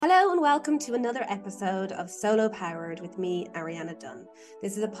Hello and welcome to another episode of Solo Powered with me, Ariana Dunn.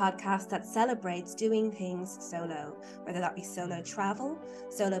 This is a podcast that celebrates doing things solo, whether that be solo travel,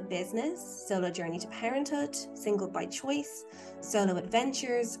 solo business, solo journey to parenthood, single by choice, solo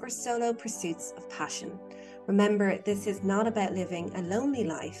adventures, or solo pursuits of passion. Remember, this is not about living a lonely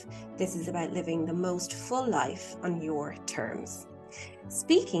life. This is about living the most full life on your terms.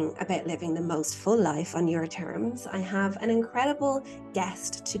 Speaking about living the most full life on your terms, I have an incredible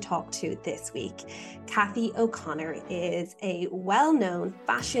guest to talk to this week. Cathy O'Connor is a well-known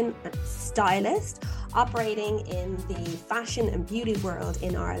fashion stylist operating in the fashion and beauty world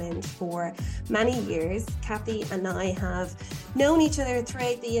in Ireland for many years. Cathy and I have known each other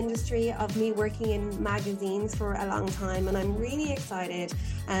throughout the industry of me working in magazines for a long time, and I'm really excited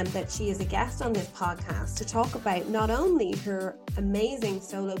that she is a guest on this podcast to talk about not only her amazing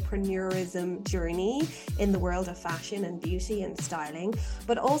solopreneurism journey in the world of fashion and beauty and styling,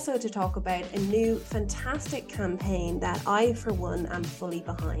 but also to talk about a new fantastic campaign that I, for one, am fully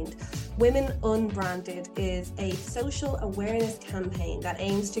behind. Women Unbranded is a social awareness campaign that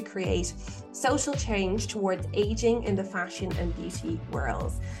aims to create social change towards aging in the fashion and beauty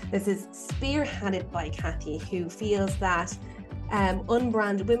worlds. This is spearheaded by Cathy, who feels that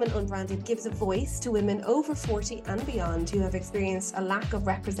Women Unbranded gives a voice to women over 40 and beyond who have experienced a lack of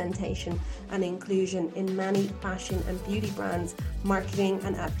representation and inclusion in many fashion and beauty brands, marketing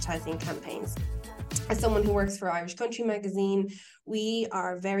and advertising campaigns. As someone who works for Irish Country magazine, we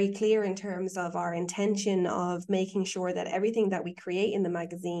are very clear in terms of our intention of making sure that everything that we create in the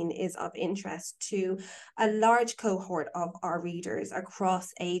magazine is of interest to a large cohort of our readers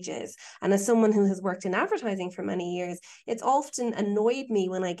across ages. And as someone who has worked in advertising for many years, it's often annoyed me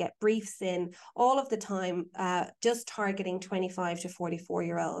when I get briefs in all of the time just targeting 25 to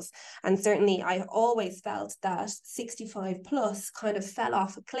 44-year-olds. And certainly I always felt that 65 plus kind of fell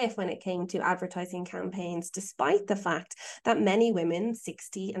off a cliff when it came to advertising campaigns, despite the fact that many women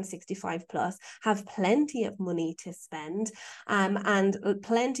 60 and 65 plus have plenty of money to spend and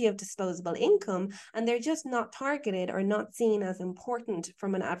plenty of disposable income, and they're just not targeted or not seen as important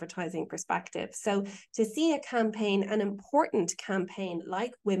from an advertising perspective. So to see a campaign, an important campaign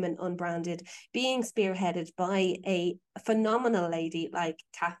like Women Unbranded, being spearheaded by a phenomenal lady like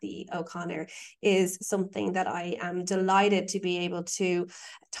Cathy O'Connor is something that I am delighted to be able to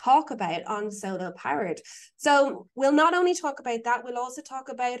talk about on Solo Powered. So we'll not only talk about that, we'll also talk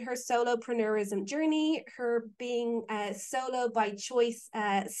about her solopreneurism journey, her being solo by choice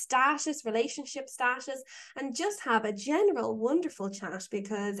status, relationship status, and just have a general wonderful chat,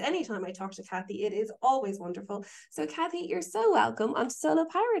 because anytime I talk to Cathy, it is always wonderful. So Cathy, you're so welcome on Solo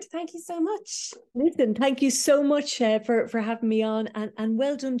Powered. Thank you so much. Listen, thank you so much for having me on, and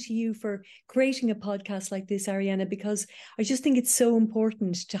well done to you for creating a podcast like this, Ariana, because I just think it's so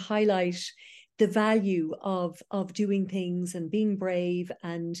important to highlight the value of doing things and being brave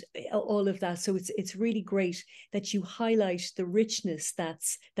and all of that. So it's really great that you highlight the richness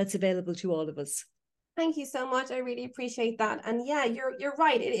that's available to all of us. Thank you so much. I really appreciate that. And yeah, you're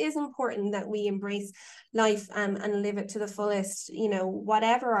right. It is important that we embrace life and live it to the fullest, you know,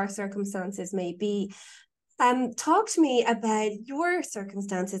 whatever our circumstances may be. Talk to me about your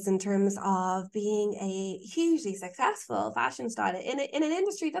circumstances in terms of being a hugely successful fashion stylist in an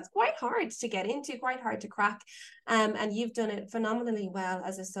industry that's quite hard to get into, quite hard to crack. And you've done it phenomenally well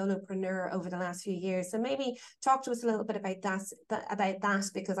as a solopreneur over the last few years. So maybe talk to us a little bit about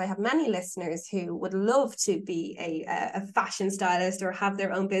that, because I have many listeners who would love to be a fashion stylist or have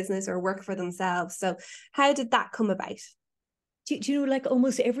their own business or work for themselves. So how did that come about? Do you know, like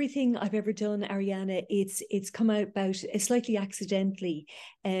almost everything I've ever done, Ariana, it's come about slightly accidentally.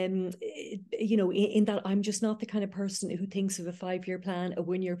 You know, in that I'm just not the kind of person who thinks of a 5-year plan, a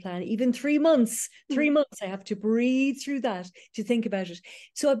 1-year plan, even 3 months. 3 months, I have to breathe through that to think about it.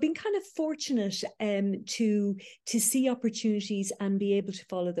 So I've been kind of fortunate to see opportunities and be able to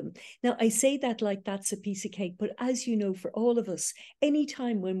follow them. Now, I say that like that's a piece of cake, but as you know, for all of us,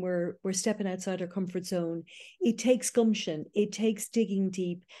 anytime when we're stepping outside our comfort zone, it takes gumption. It takes digging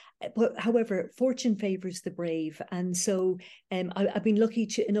deep. But however, fortune favors the brave. And so I've been lucky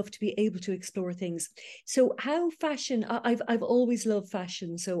enough to be able to explore things. So how fashion, I've always loved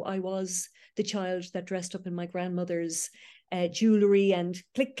fashion. So I was the child that dressed up in my grandmother's jewelry and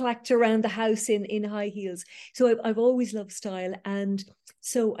click-clacked around the house in high heels. So I've always loved style. And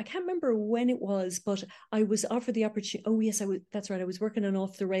so I can't remember when it was, but I was offered the opportunity. Oh yes, that's right. I was working on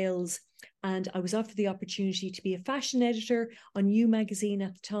Off the Rails, and I was offered the opportunity to be a fashion editor on You magazine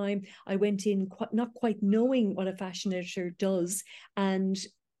at the time. I went in not quite knowing what a fashion editor does, and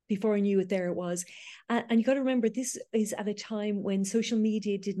before I knew it, there it was. And you got to remember, this is at a time when social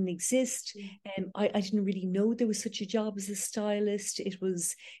media didn't exist. I didn't really know there was such a job as a stylist. It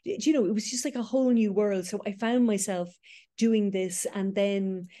was, you know, it was just like a whole new world. So I found myself doing this, and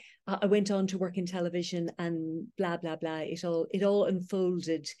then I went on to work in television, and blah blah blah. It all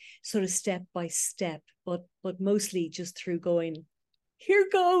unfolded sort of step by step, but mostly just through going, here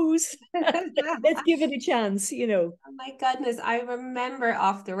goes. Let's give it a chance, you know. Oh my goodness, I remember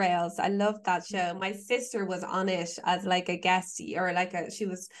Off the Rails. I loved that show. My sister was on it as like a guest, or like I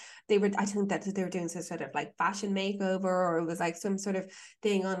think that they were doing some sort of like fashion makeover, or it was like some sort of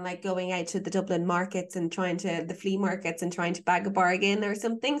thing on like going out to the Dublin markets and the flea markets and trying to bag a bargain or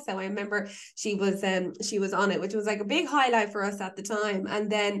something. So I remember she was on it, which was like a big highlight for us at the time.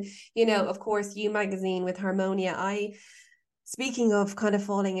 And then, you know, of course, You Magazine with Harmonia. Speaking of kind of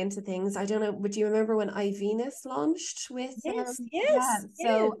falling into things, I don't know, would you remember when iVenus launched with Yes, yeah, yes,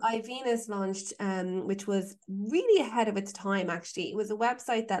 so iVenus launched which was really ahead of its time actually. It was a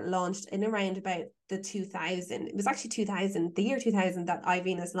website that launched in around about the 2000. It was actually 2000, the year 2000 that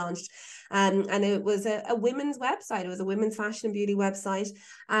iVenus launched. And it was a women's website. It was a women's fashion and beauty website.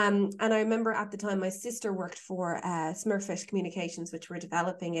 And I remember at the time my sister worked for Smurfish Communications, which were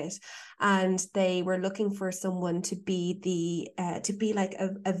developing it, and they were looking for someone to be like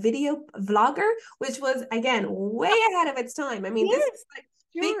a video vlogger, which was again way ahead of its time. I mean, this yes, was like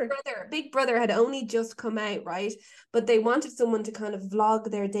sure. Big Brother had only just come out, right? But they wanted someone to kind of vlog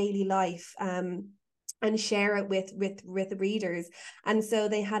their daily life. And share it with readers. And so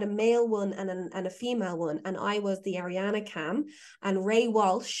they had a male one and a female one. And I was the Ariana Cam, and Ray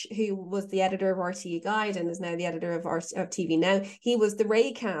Walsh, who was the editor of RTE Guide and is now the editor of TV Now, he was the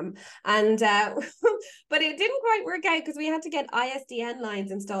Ray Cam. And but it didn't quite work out because we had to get ISDN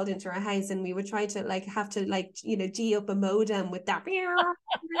lines installed into our house, and we would try to have to G up a modem with that.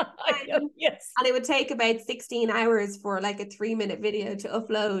 Yes. And it would take about 16 hours for like a 3-minute video to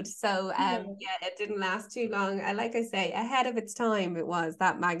upload. So yeah, it didn't last too long. Like I say, ahead of its time, it was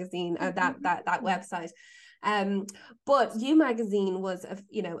that magazine, that website. But You Magazine was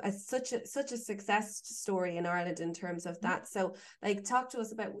such a success story in Ireland in terms of that. So like, talk to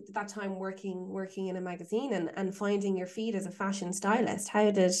us about that time working in a magazine and finding your feet as a fashion stylist.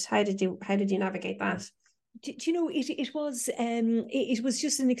 How did you navigate that? Do you know, it was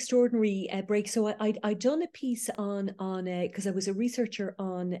just an extraordinary break. So I'd done a piece on because I was a researcher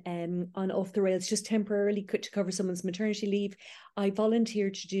on Off the Rails, just temporarily to cover someone's maternity leave. I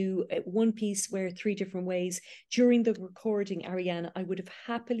volunteered to do one piece where 3 different ways during the recording, Ariana, I would have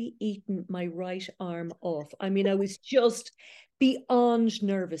happily eaten my right arm off. I mean, I was just beyond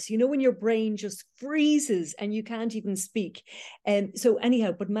nervous, you know, when your brain just freezes and you can't even speak. So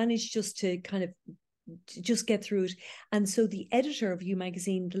anyhow, but managed just to kind of just get through it. And so the editor of You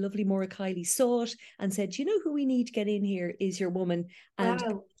Magazine, the lovely Maura Kiley, saw it and said, you know who we need to get in here is your woman. And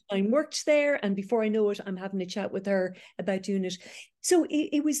Wow. I worked there, and before I know it, I'm having a chat with her about doing it. So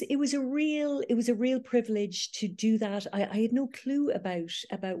it was a real privilege to do that. I had no clue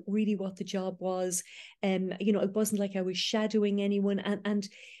about really what the job was. You know, it wasn't like I was shadowing anyone, and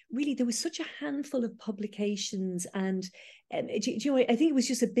really there was such a handful of publications, and do you know, I think it was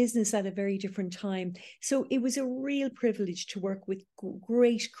just a business at a very different time. So it was a real privilege to work with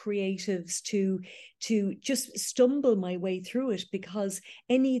great creatives to just stumble my way through it, because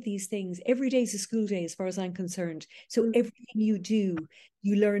any of these things, every day is a school day as far as I'm concerned. So everything you do,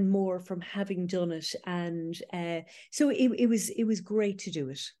 you learn more from having done it. And so it was great to do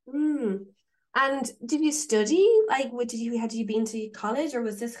it. And did you study? Like, had you been to college, or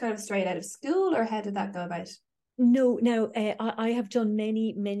was this kind of straight out of school, or how did that go about? No, now I have done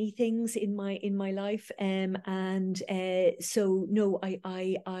many things in my life, and so no,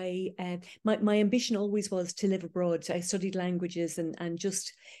 my ambition always was to live abroad. So I studied languages, and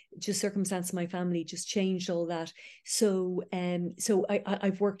just circumstance of my family just changed all that. So so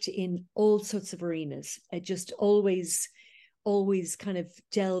I've worked in all sorts of arenas. I just always kind of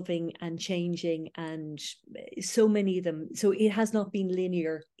delving and changing, and so many of them. So it has not been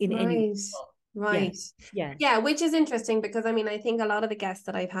linear in any way. Right. Yeah. Yeah, which is interesting because I mean, I think a lot of the guests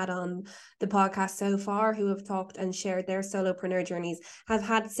that I've had on the podcast so far who have talked and shared their solopreneur journeys have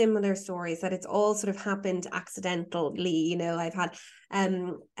had similar stories, that it's all sort of happened accidentally. You know, I've had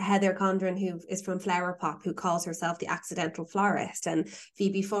Heather Condren, who is from Flower Pop, who calls herself the accidental florist, and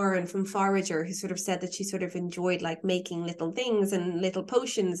Phoebe Foran from Forager, who sort of said that she sort of enjoyed like making little things and little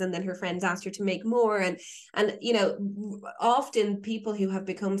potions, and then her friends asked her to make more. And you know, often people who have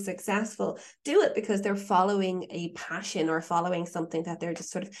become successful do it because they're following a passion or following something that they're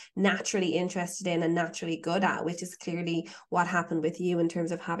just sort of naturally interested in and naturally good at, which is clearly what happened with you in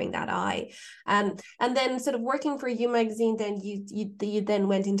terms of having that eye. And then sort of working for You Magazine, then you then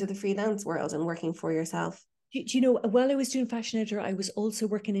went into the freelance world and working for yourself. Do you know, while I was doing fashion editor, I was also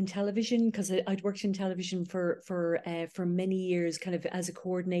working in television, because I'd worked in television for many years, kind of as a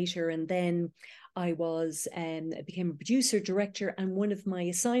coordinator, and then I became a producer, director, and one of my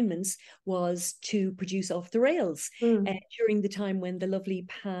assignments was to produce Off the Rails during the time when the lovely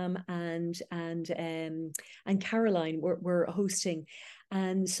Pam and Caroline were hosting.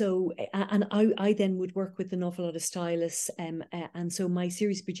 And so, and I then would work with an awful lot of stylists. And so my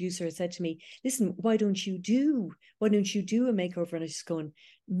series producer said to me, listen, why don't you do a makeover? And I was just going,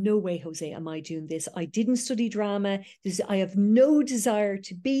 no way, Jose, am I doing this? I didn't study drama. I have no desire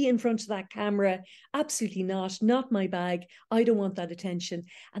to be in front of that camera. Absolutely not my bag. I don't want that attention.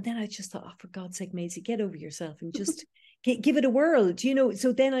 And then I just thought, oh, for God's sake, Maisie, get over yourself and just give it a whirl. You know,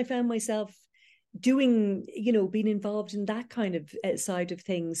 so then I found myself doing, you know, being involved in that kind of side of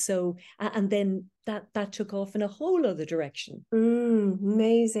things. So, and then that took off in a whole other direction.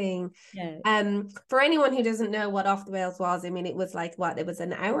 Amazing. Yeah. For anyone who doesn't know what Off the Rails was, I mean, it was like what? It was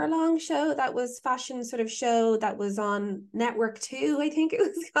an hour-long show that was fashion sort of show that was on Network 2, I think it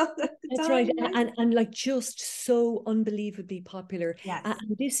was called at the That's time. right. And like just so unbelievably popular. Yes.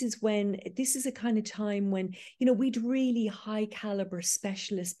 And this is a kind of time when, you know, we'd really high caliber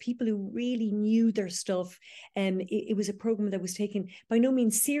specialists, people who really knew their stuff. It was a program that was taken by no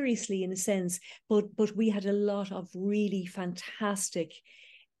means seriously in a sense, but we had a lot of really fantastic,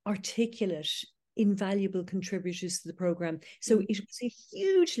 articulate, invaluable contributors to the program. So it was a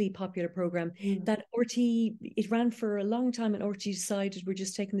hugely popular program that RT, it ran for a long time, and RT decided we're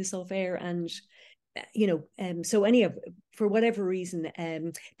just taking this off air. And you know, so anyhow, for whatever reason,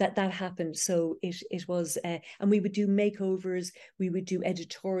 that happened. So it was, and we would do makeovers, we would do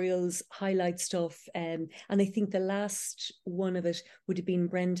editorials, highlight stuff, and I think the last one of it would have been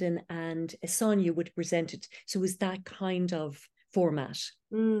Brendan and Sonia would present it. So it was that kind of format.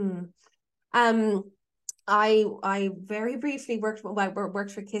 I very briefly worked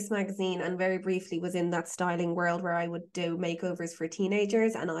for Kiss Magazine, and very briefly was in that styling world where I would do makeovers for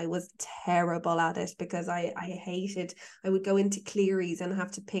teenagers, and I was terrible at it because I hated. I would go into Cleary's and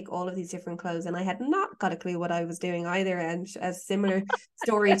have to pick all of these different clothes, and I had not got a clue what I was doing either. And a similar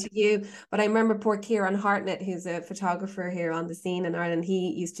story to you, but I remember poor Kieran Hartnett, who's a photographer here on the scene in Ireland.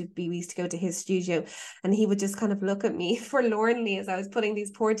 We used to go to his studio, and he would just kind of look at me forlornly as I was putting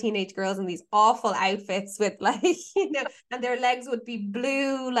these poor teenage girls in these awful outfits with, like, you know, and their legs would be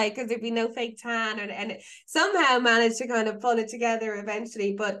blue, like, because there'd be no fake tan, and somehow managed to kind of pull it together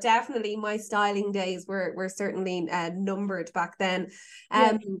eventually. But definitely my styling days were certainly numbered back then.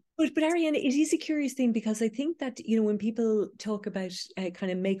 But Ariana, it is a curious thing, because I think that, you know, when people talk about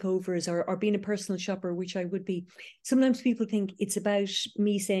kind of makeovers or being a personal shopper, which I would be, sometimes people think it's about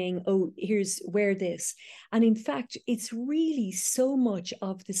me saying, oh, wear this. And in fact, it's really so much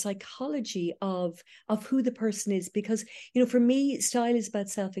of the psychology of who the person is, because, you know, for me, style is about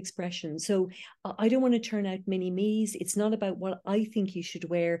self-expression. So I don't want to turn out mini me's. It's not about what I think you should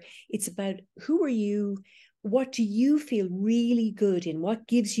wear. It's about who are you? What do you feel really good in? What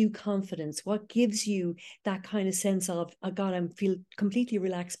gives you confidence? What gives you that kind of sense of, oh God, I feel completely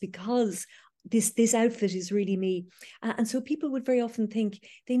relaxed because this outfit is really me. And so people would very often think,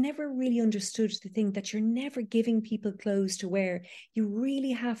 they never really understood the thing that you're never giving people clothes to wear. You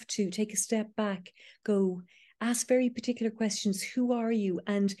really have to take a step back, go, ask very particular questions. Who are you?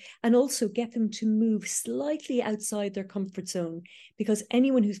 And also get them to move slightly outside their comfort zone, because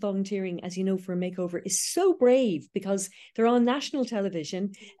anyone who's volunteering, as you know, for a makeover is so brave, because they're on national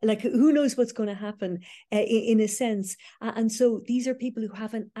television. Like, who knows what's going to happen in a sense. And so these are people who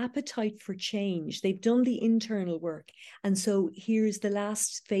have an appetite for change. They've done the internal work. And so here's the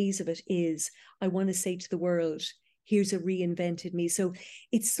last phase of it is, I want to say to the world, here's a reinvented me. So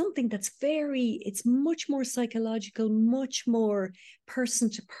it's something that's it's much more psychological, much more person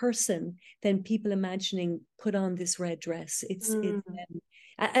to person than people imagining put on this red dress. It's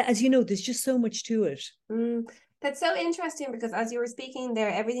as you know, there's just so much to it. That's so interesting, because as you were speaking there,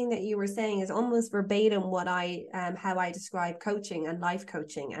 everything that you were saying is almost verbatim what how I describe coaching and life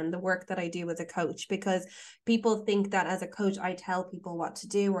coaching and the work that I do as a coach. Because people think that as a coach, I tell people what to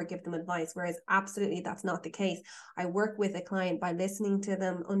do or give them advice, whereas absolutely that's not the case. I work with a client by listening to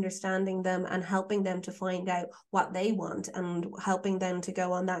them, understanding them, and helping them to find out what they want, and helping them to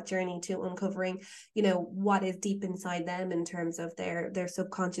go on that journey to uncovering, what is deep inside them in terms of their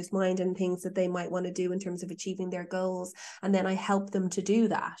subconscious mind and things that they might want to do in terms of achieving their goals. And then I help them to do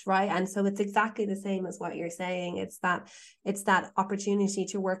that, right? And so it's exactly the same as what you're saying. It's that opportunity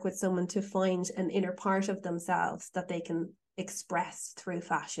to work with someone to find an inner part of themselves that they can express through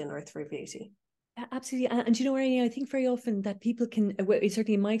fashion or through beauty. Absolutely. And you know, Ariane, I think very often that people can,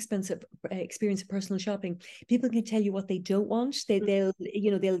 certainly in my experience of personal shopping, people can tell you what they don't want. They'll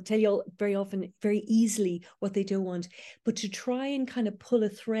tell you very often, very easily, what they don't want. But to try and kind of pull a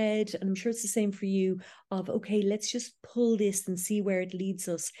thread, and I'm sure it's the same for you, of, okay, let's just pull this and see where it leads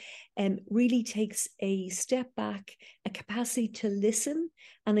us, really takes a step back, a capacity to listen.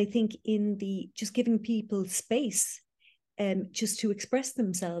 And I think just giving people space just to express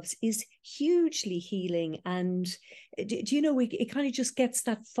themselves is hugely healing. And do you know, it kind of just gets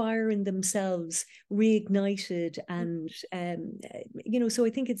that fire in themselves reignited. And so I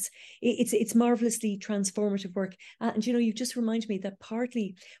think it's marvelously transformative work. And you've just reminded me that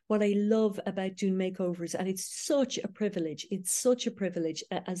partly what I love about doing makeovers, and it's such a privilege,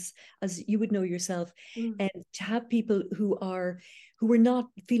 as you would know yourself, to have people who are not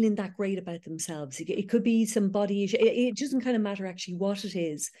feeling that great about themselves. It could be some body issue. It doesn't kind of matter actually what it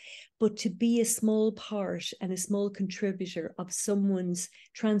is, but to be a small part and a small contributor of someone's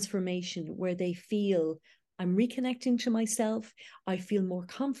transformation, where they feel, I'm reconnecting to myself, I feel more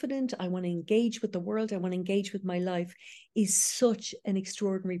confident, I want to engage with the world, I want to engage with my life, is such an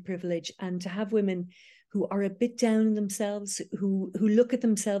extraordinary privilege. And to have women who are a bit down in themselves, who look at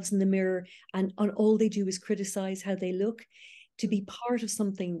themselves in the mirror and all they do is criticize how they look, to be part of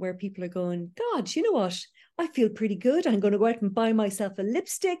something where people are going, God, you know what? I feel pretty good. I'm going to go out and buy myself a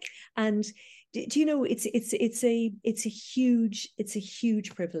lipstick. And do you know, it's a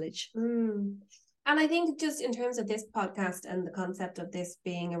huge privilege. And I think just in terms of this podcast and the concept of this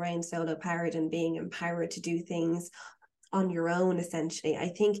being around solo powered and being empowered to do things on your own, essentially, I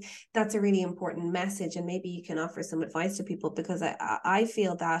think that's a really important message. And maybe you can offer some advice to people, because I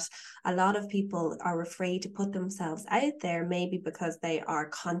feel that a lot of people are afraid to put themselves out there, maybe because they are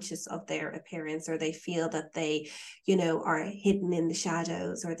conscious of their appearance, or they feel that they, are hidden in the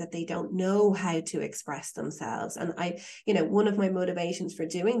shadows, or that they don't know how to express themselves. And one of my motivations for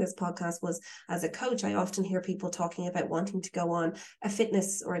doing this podcast was, as a coach, I often hear people talking about wanting to go on a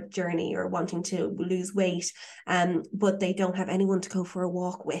fitness or a journey, or wanting to lose weight, but they don't have anyone to go for a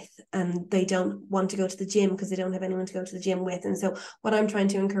walk with, and they don't want to go to the gym because they don't have anyone to go to the gym with. And so what I'm trying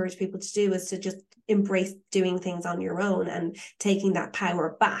to encourage people to do is to just embrace doing things on your own and taking that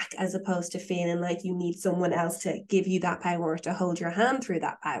power back, as opposed to feeling like you need someone else to give you that power, or to hold your hand through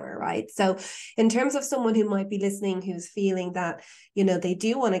that power, right? So in terms of someone who might be listening, who's feeling that, they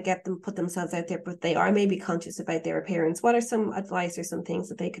do want to put themselves out there, but they are maybe conscious about their appearance, what are some advice or some things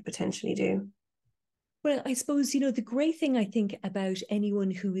that they could potentially do? Well, I suppose, the great thing I think about anyone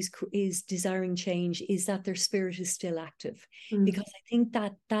who is desiring change is that their spirit is still active, because I think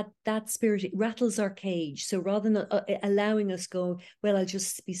that spirit, it rattles our cage. So rather than allowing us go, well, I'll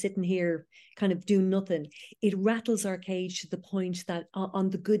just be sitting here kind of doing nothing, it rattles our cage to the point that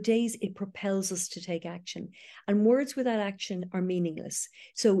on the good days, it propels us to take action. And words without action are meaningless.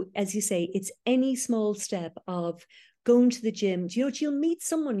 So as you say, it's any small step of going to the gym. Do you know what?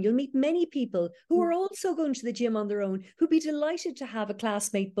 You'll meet many people who are also going to the gym on their own, who'd be delighted to have a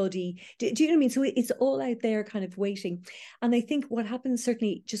classmate buddy. Do you know what I mean? So it's all out there kind of waiting. And I think what happens,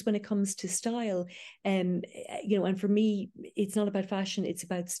 certainly just when it comes to style, and for me, it's not about fashion, it's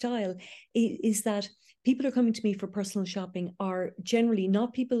about style, is that people who are coming to me for personal shopping are generally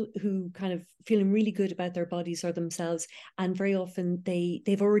not people who kind of feeling really good about their bodies or themselves. And very often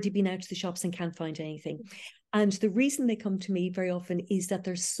they've already been out to the shops and can't find anything. And the reason they come to me very often is that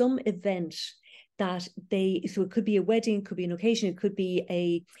there's some event that so it could be a wedding, it could be an occasion, it could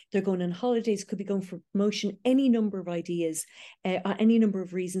be they're going on holidays, it could be going for promotion, any number of ideas, any number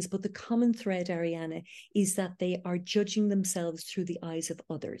of reasons. But the common thread, Ariana, is that they are judging themselves through the eyes of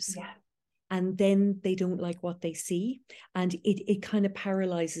others. Yeah. And then they don't like what they see, and it kind of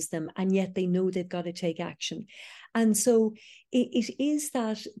paralyzes them, and yet they know they've got to take action. And so it is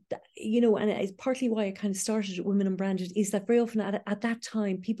that, you know, and it's partly why I kind of started at Women Unbranded, is that very often at that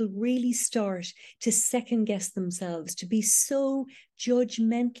time, people really start to second guess themselves, to be so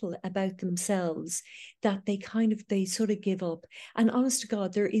judgmental about themselves that they sort of give up. And honest to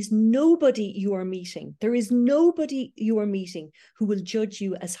God, there is nobody you are meeting who will judge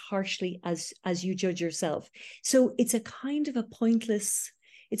you as harshly as you judge yourself. So it's a kind of a pointless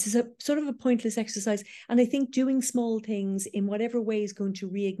exercise. And I think doing small things in whatever way is going to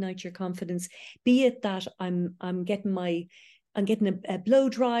reignite your confidence, be it that I'm getting a blow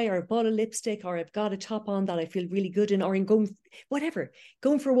dry, or I bought a lipstick, or I've got a top on that I feel really good in, or in going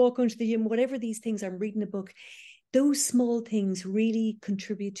for a walk, going to the gym, whatever these things, I'm reading a book. Those small things really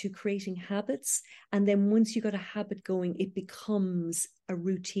contribute to creating habits. And then once you got a habit going, it becomes a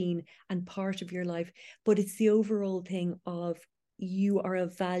routine and part of your life. But it's the overall thing of, you are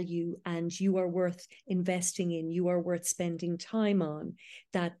of value and you are worth investing in, you are worth spending time on,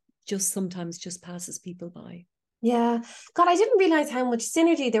 that just sometimes just passes people by. Yeah. God, I didn't realize how much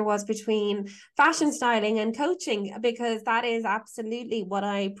synergy there was between fashion styling and coaching, because that is absolutely what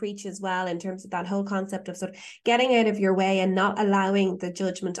I preach as well, in terms of that whole concept of sort of getting out of your way and not allowing the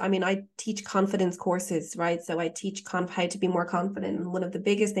judgment. I mean, I teach confidence courses, right? So I teach how to be more confident. And one of the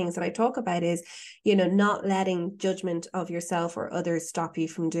biggest things that I talk about is, you know, not letting judgment of yourself or others stop you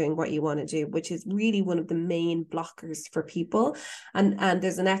from doing what you want to do, which is really one of the main blockers for people. And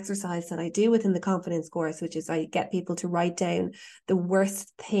there's an exercise that I do within the confidence course, which is I get people to write down the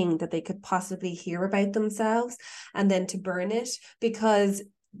worst thing that they could possibly hear about themselves, and then to burn it, because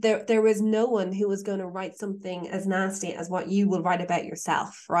there was no one who was going to write something as nasty as what you will write about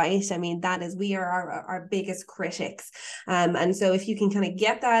yourself, right? I mean, that is, we are our biggest critics. And so if you can kind of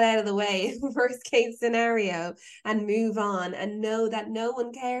get that out of the way, worst case scenario, and move on, and know that no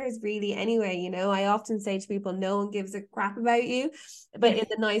one cares really anyway. You know, I often say to people, no one gives a crap about you, but in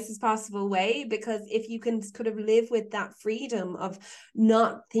the nicest possible way, because if you can kind of live with that freedom of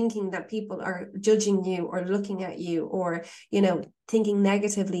not thinking that people are judging you or looking at you, or, you know, thinking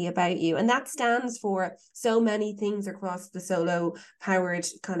negatively about you. And that stands for so many things across the solo powered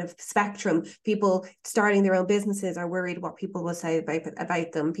kind of spectrum. People starting their own businesses are worried what people will say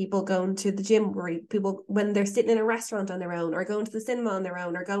about them. People going to the gym worried. People, when they're sitting in a restaurant on their own, or going to the cinema on their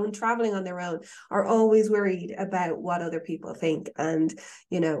own, or going traveling on their own, are always worried about what other people think. And,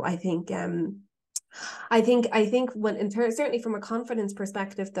 you know, I think when, certainly from a confidence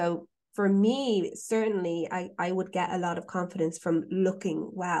perspective, though, for me, certainly, I would get a lot of confidence from looking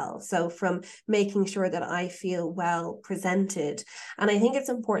well. So from making sure that I feel well presented. And I think it's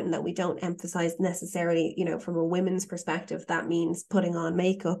important that we don't emphasize necessarily, you know, from a women's perspective, that means putting on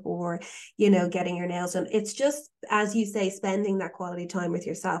makeup or, you know, getting your nails done. It's just, as you say, spending that quality time with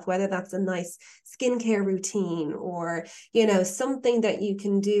yourself, whether that's a nice skincare routine, or, you know, something that you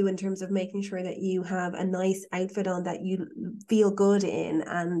can do in terms of making sure that you have a nice outfit on that you feel good in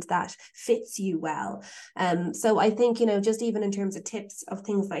and that fits you well. So I think, you know, just even in terms of tips of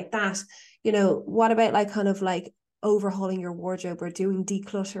things like that, you know, what about like kind of like overhauling your wardrobe or doing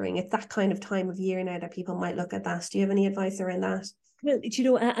decluttering? It's that kind of time of year now that people might look at that. Do you have any advice around that? Well, you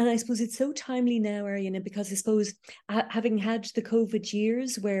know, and I suppose it's so timely now, Ariana, because I suppose having had the COVID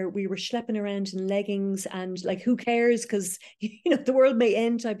years where we were schlepping around in leggings and like, who cares? Because, you know, the world may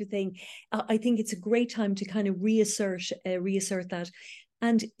end type of thing. I think it's a great time to kind of reassert that.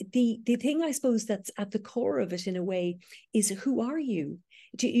 And the thing, I suppose, that's at the core of it in a way is, who are you?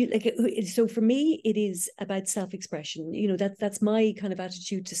 Do you like? So for me, it is about self-expression. You know, that's my kind of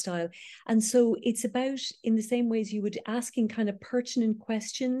attitude to style. And so it's about, in the same ways you would, asking kind of pertinent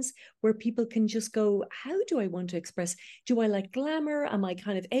questions where people can just go, how do I want to express? Do I like glamour? Am I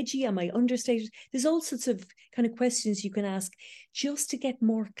kind of edgy? Am I understated? There's all sorts of kind of questions you can ask just to get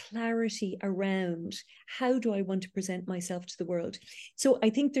more clarity around, how do I want to present myself to the world? So I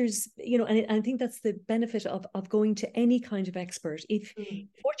think there's, you know, and I think that's the benefit of going to any kind of expert. If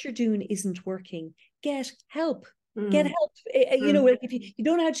what you're doing isn't working, get help. Get help. You know, if you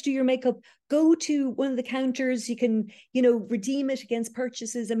don't know how to do your makeup, go to one of the counters. You can, you know, redeem it against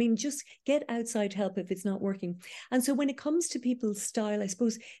purchases. I mean, just get outside help if it's not working. And so when it comes to people's style, I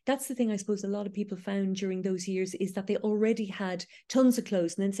suppose that's the thing I suppose a lot of people found during those years, is that they already had tons of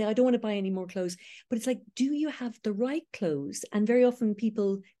clothes and then say, I don't want to buy any more clothes. But it's like, do you have the right clothes? And very often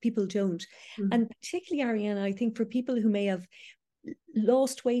people don't. And particularly, Ariana, I think for people who may have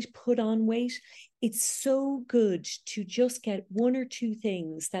lost weight, put on weight, it's so good to just get one or two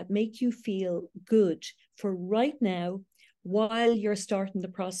things that make you feel good for right now, while you're starting the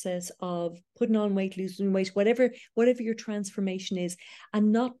process of putting on weight, losing weight, whatever your transformation is,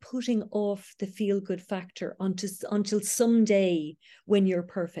 and not putting off the feel-good factor until someday when you're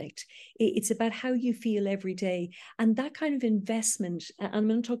perfect. It's about how you feel every day. And that kind of investment, and I'm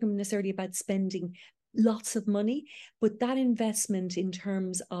not talking necessarily about spending lots of money, but that investment in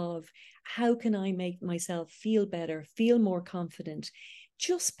terms of how can I make myself feel better, feel more confident,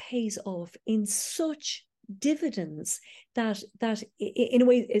 just pays off in such dividends that in a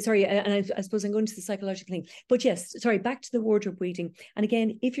way, sorry, and I suppose I'm going to the psychological thing, but yes, sorry, back to the wardrobe reading. And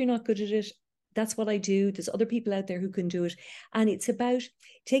again, if you're not good at it, that's what I do. There's other people out there who can do it. And it's about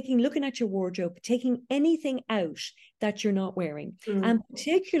looking at your wardrobe, taking anything out that you're not wearing. And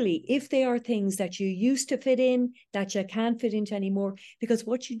particularly if they are things that you used to fit in, that you can't fit into anymore, because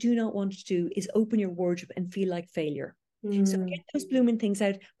what you do not want to do is open your wardrobe and feel like failure. So get those blooming things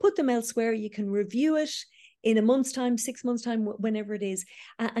out, put them elsewhere. You can review it in a month's time, 6 months' time, whenever it is,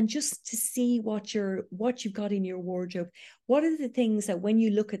 and just to see what you've got in your wardrobe. What are the things that when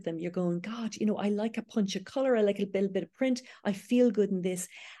you look at them, you're going, God, I like a punch of color, I like a little bit of print, I feel good in this.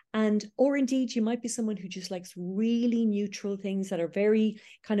 And, or indeed, you might be someone who just likes really neutral things that are very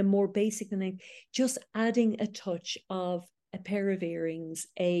kind of more basic than just adding a touch of a pair of earrings,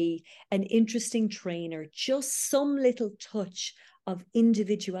 an interesting trainer, just some little touch of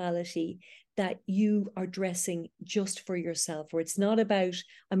individuality that you are dressing just for yourself, where it's not about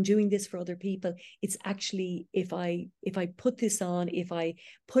I'm doing this for other people. It's actually if I put this on, if I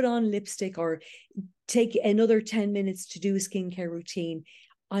put on lipstick or take another 10 minutes to do a skincare routine,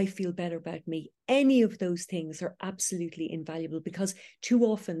 I feel better about me. Any of those things are absolutely invaluable, because too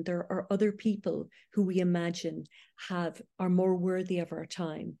often there are other people who we imagine are more worthy of our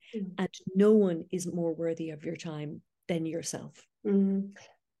time, and no one is more worthy of your time than yourself.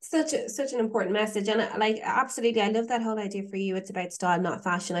 Such an important message, and absolutely, I love that whole idea for you. It's about style, not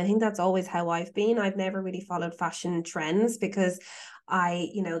fashion. I think that's always how I've been. I've never really followed fashion trends because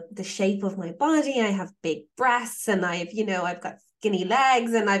the shape of my body, I have big breasts, and I've got skinny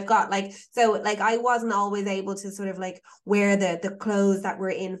legs, and I've got I wasn't always able to sort of wear the clothes that were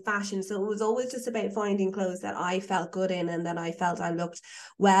in fashion. So it was always just about finding clothes that I felt good in and that I felt I looked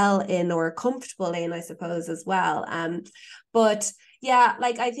well in or comfortable in, I suppose, as well. But yeah,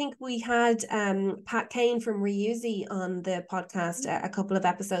 I think we had Pat Kane from Reusey on the podcast a couple of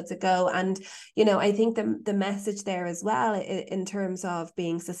episodes ago. And, I think the message there as well in terms of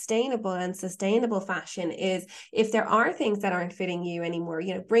being sustainable and sustainable fashion is if there are things that aren't fitting you anymore,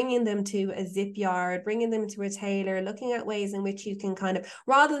 bringing them to a zip yard, bringing them to a tailor, looking at ways in which you can kind of,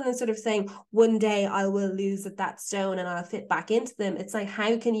 rather than sort of saying, one day I will lose that stone and I'll fit back into them. It's like,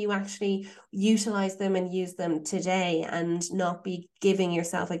 how can you actually utilize them and use them today and not be giving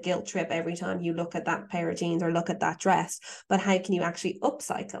yourself a guilt trip every time you look at that pair of jeans or look at that dress, but how can you actually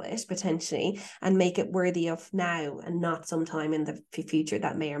upcycle it potentially and make it worthy of now and not sometime in the future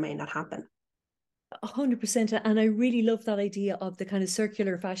that may or may not happen. 100%. And I really love that idea of the kind of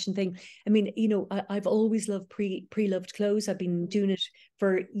circular fashion thing. I mean, I've always loved pre-loved clothes. I've been doing it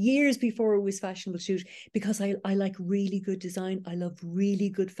for years before it was fashionable to shoot, because I like really good design. I love really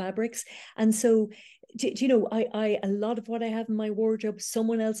good fabrics. And so, a lot of what I have in my wardrobe,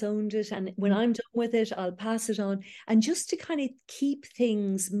 someone else owned it. And when I'm done with it, I'll pass it on. And just to kind of keep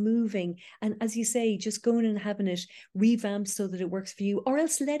things moving. And as you say, just going and having it revamped so that it works for you, or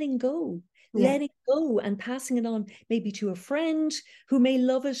else letting go. Letting go and passing it on maybe to a friend who may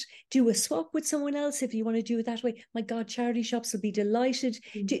love it. Do a swap with someone else if you want to do it that way. My God, charity shops will be delighted.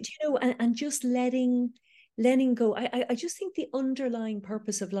 And just letting go. I just think the underlying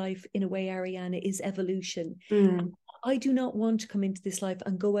purpose of life, in a way, Ariana, is evolution. I do not want to come into this life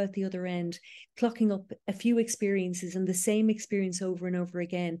and go out the other end clocking up a few experiences and the same experience over and over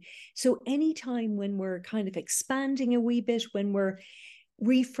again. So anytime when we're kind of expanding a wee bit, when we're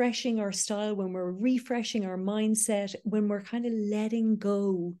refreshing our style, when we're refreshing our mindset, when we're kind of letting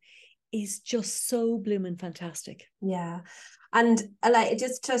go, is just so blooming fantastic. Yeah. And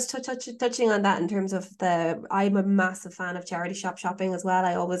just touching on that in terms of I'm a massive fan of charity shop shopping as well.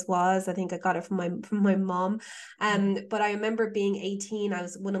 I always was. I think I got it from my mom. But I remember being 18. I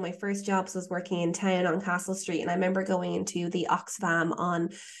was one of my first jobs was working in town on Castle Street, and I remember going into the Oxfam on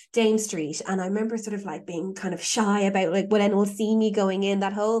Dame Street, and I remember sort of being kind of shy about will anyone see me going in,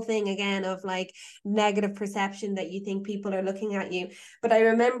 that whole thing again of negative perception that you think people are looking at you. But I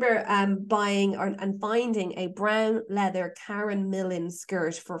remember buying and finding a brown leather Karen Millen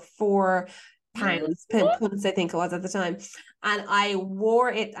skirt for pounds, punts, I think it was at the time. And I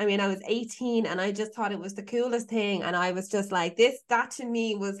wore it. I mean, I was 18 and I just thought it was the coolest thing. And I was just like, that to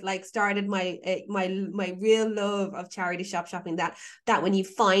me was like started my real love of charity shopping. That when you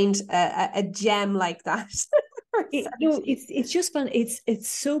find a gem like that. It's just fun. It's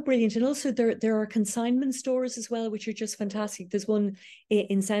so brilliant, and also there are consignment stores as well, which are just fantastic. There's one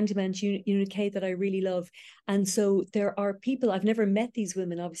in Sandymount, Unit K, that I really love, and so there are people. I've never met these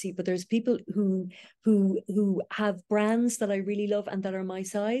women, obviously, but there's people who have brands that I really love and that are my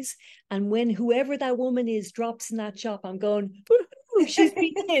size. And when whoever that woman is drops in that shop, I'm going, she's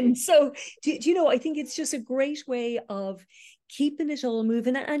been in. So do you know? I think it's just a great way of keeping it all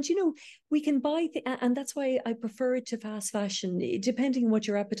moving. And you know, we can buy and that's why I prefer it to fast fashion, depending on what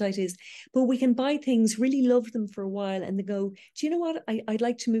your appetite is. But we can buy things, really love them for a while, and they go, do you know what, I'd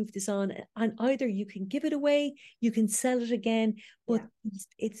like to move this on, and either you can give it away, you can sell it again, but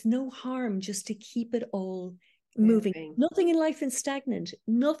it's no harm just to keep it all moving. Nothing in life is stagnant.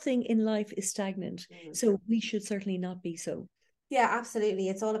 Nothing in life is stagnant. So we should certainly not be so. Yeah, absolutely.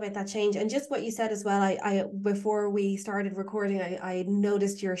 It's all about that change. And just what you said as well, I before we started recording, I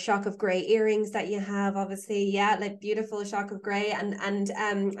noticed your shock of grey earrings that you have, obviously. Yeah, like beautiful shock of grey, and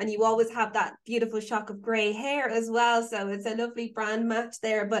you always have that beautiful shock of grey hair as well. So it's a lovely brand match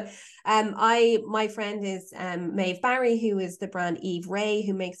there. But my friend is Maeve Barry, who is the brand Eve Ray,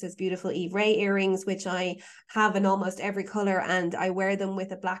 who makes those beautiful Eve Ray earrings, which I have in almost every color, and I wear them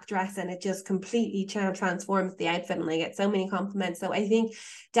with a black dress, and it just completely transforms the outfit, and I get so many compliments. So I think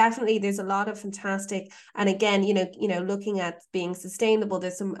definitely there's a lot of fantastic, and again, looking at being sustainable,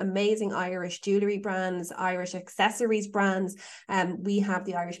 there's some amazing Irish jewelry brands, Irish accessories brands. We have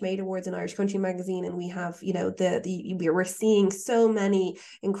the Irish Maid Awards and Irish Country Magazine, and we have, we're seeing so many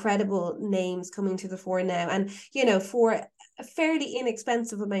incredible names coming to the fore now, and for a fairly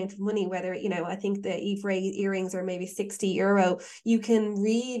inexpensive amount of money, whether, I think the Eve Ray earrings are maybe €60, you can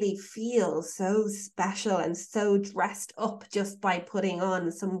really feel so special and so dressed up just by putting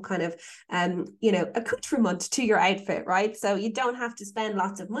on some kind of, accoutrement to your outfit, right? So you don't have to spend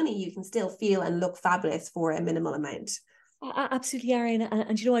lots of money. You can still feel and look fabulous for a minimal amount. Absolutely, Arian.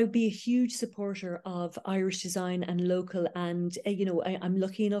 And I would be a huge supporter of Irish design and local. And, I'm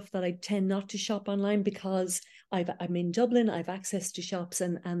lucky enough that I tend not to shop online because I'm in Dublin, I've access to shops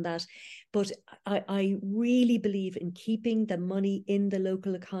and that. But I really believe in keeping the money in the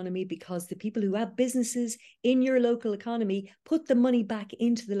local economy, because the people who have businesses in your local economy put the money back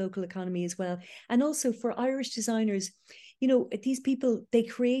into the local economy as well. And also for Irish designers, these people, they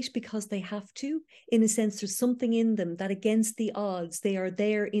create because they have to. In a sense, there's something in them that against the odds, they are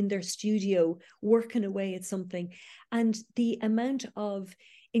there in their studio working away at something. And the amount of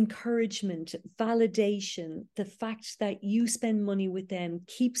encouragement, validation, the fact that you spend money with them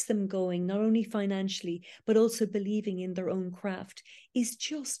keeps them going, not only financially, but also believing in their own craft, is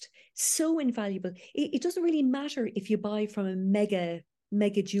just so invaluable. It doesn't really matter if you buy from a mega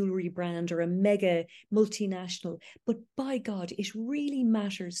jewelry brand or a mega multinational, but by God, it really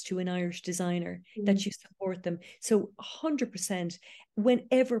matters to an Irish designer that you support them. So 100%,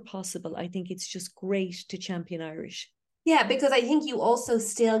 whenever possible, I think it's just great to champion Irish. Yeah, because I think you also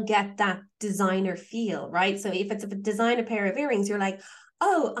still get that designer feel, right? So if it's a designer pair of earrings, you're like,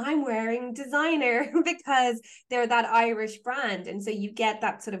 oh, I'm wearing designer because they're that Irish brand. And so you get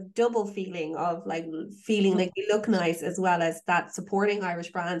that sort of double feeling of like feeling like you look nice, as well as that supporting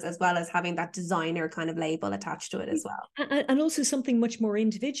Irish brands, as well as having that designer kind of label attached to it as well. And also something much more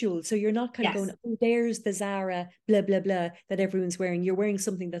individual. So you're not kind of going, oh, there's the Zara, blah, blah, blah, that everyone's wearing. You're wearing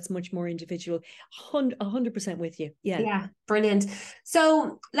something that's much more individual. 100% with you. Yeah, brilliant.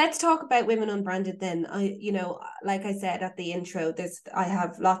 So let's talk about Women Unbranded then. Like I said at the intro, I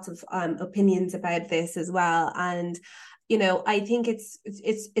have lots of opinions about this as well, and I think it's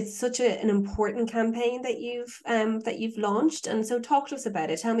such an important campaign that you've launched. And so talk to us about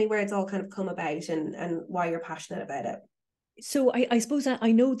it. Tell me where it's all kind of come about and why you're passionate about it. So I suppose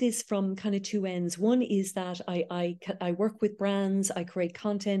I know this from kind of two ends. One is that I work with brands, I create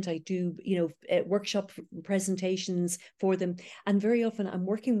content, I do workshop presentations for them, and very often I'm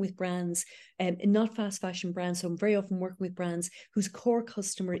working with brands, not fast fashion brands. So I'm very often working with brands whose core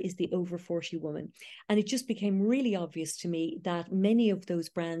customer is the over 40 woman, and it just became really obvious to me that many of those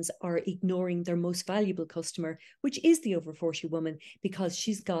brands are ignoring their most valuable customer, which is the over 40 woman, because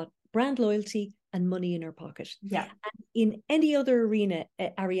she's got brand loyalty, and money in her pocket. Yeah. And in any other arena,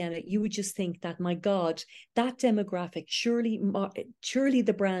 Ariana, you would just think that, my God, that demographic, surely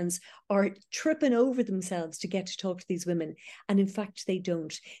the brands are tripping over themselves to get to talk to these women. And in fact, they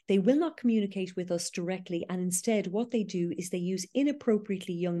don't. They will not communicate with us directly. And instead, what they do is they use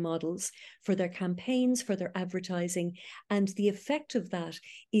inappropriately young models for their campaigns, for their advertising. And the effect of that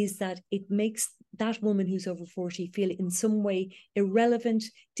is that it makes that woman who's over 40 feel in some way irrelevant,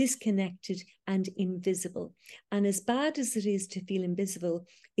 disconnected, and invisible. And as bad as it is to feel invisible,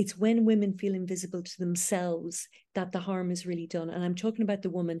 it's when women feel invisible to themselves that the harm is really done. And I'm talking about the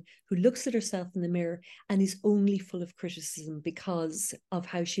woman who looks at herself in the mirror and is only full of criticism because of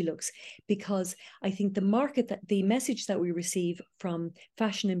how she looks. Because I think the message that we receive from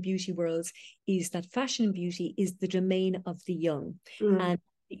fashion and beauty worlds is that fashion and beauty is the domain of the young. And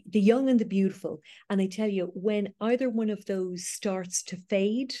the young and the beautiful. And I tell you, when either one of those starts to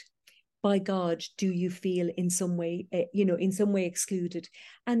fade, by God, do you feel in some way, in some way excluded?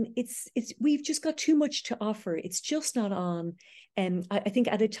 And we've just got too much to offer. It's just not on. I think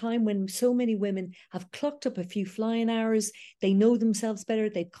at a time when so many women have clocked up a few flying hours, they know themselves better,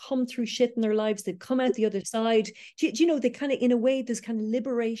 they've come through shit in their lives, they've come out the other side. They kind of, in a way, there's kind of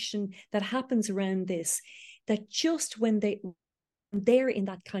liberation that happens around this, that just when they're in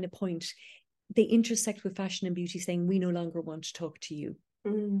that kind of point, they intersect with fashion and beauty, saying, we no longer want to talk to you.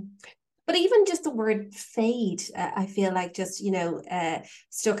 But even just the word fade, I feel like just,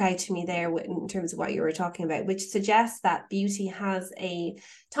 stuck out to me there in terms of what you were talking about, which suggests that beauty has a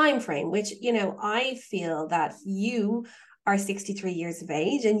time frame, which, I feel that you are 63 years of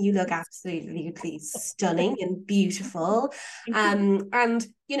age and you look absolutely stunning and beautiful. And,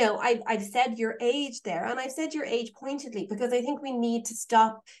 I've said your age there, and I've said your age pointedly because I think we need to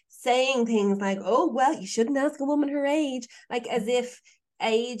stop saying things like, oh, well, you shouldn't ask a woman her age, like as if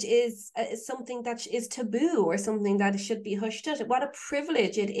age is something that is taboo or something that should be hushed up. What a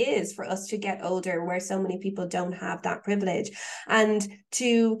privilege it is for us to get older, where so many people don't have that privilege, and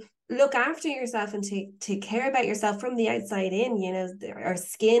to look after yourself and to care about yourself from the outside in. Our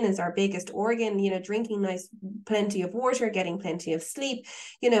skin is our biggest organ. Drinking plenty of water, getting plenty of sleep,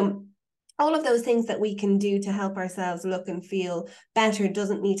 all of those things that we can do to help ourselves look and feel better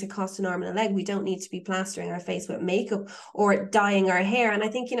doesn't need to cost an arm and a leg. We don't need to be plastering our face with makeup or dyeing our hair. And I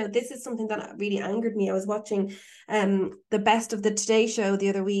think, this is something that really angered me. I was watching the Best of the Today Show the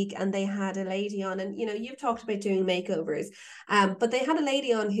other week, and they had a lady on, and, you've talked about doing makeovers, but they had a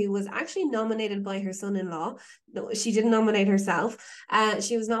lady on who was actually nominated by her son-in-law. No, she didn't nominate herself.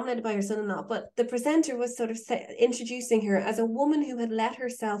 She was nominated by her son-in-law, but the presenter was sort of introducing her as a woman who had let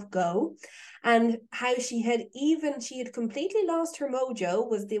herself go, and how she had completely lost her mojo,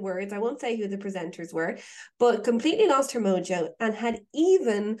 was the words. I won't say who the presenters were, but completely lost her mojo and had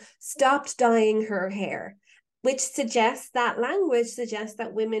even stopped dyeing her hair, which suggests that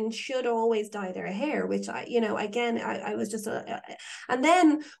women should always dye their hair, which I was just, and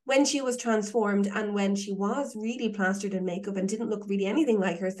then when she was transformed and when she was really plastered in makeup and didn't look really anything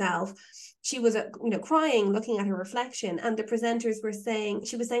like herself, she was, crying, looking at her reflection, and the presenters were saying,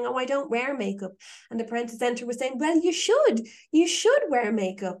 oh, I don't wear makeup. And the presenter was saying, well, you should wear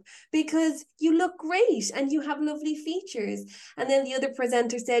makeup because you look great and you have lovely features. And then the other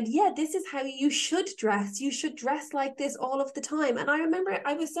presenter said, yeah, this is how you should dress. You should dress like this all of the time. And I remember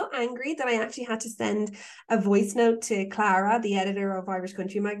I was so angry that I actually had to send a voice note to Clara, the editor of Irish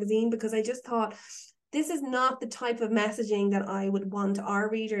Country magazine, because I just thought, this is not the type of messaging that I would want our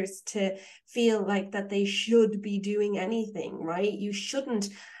readers to feel like that they should be doing anything, right? You shouldn't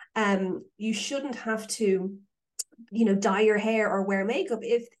have to, dye your hair or wear makeup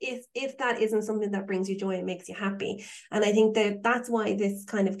if that isn't something that brings you joy and makes you happy. And I think that's why this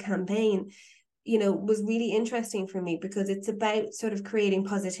kind of campaign, was really interesting for me, because it's about sort of creating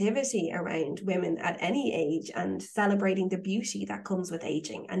positivity around women at any age and celebrating the beauty that comes with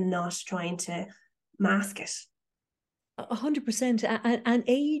aging and not trying to mask it. 100%. And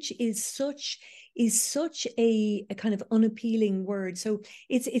age is such a kind of unappealing word. So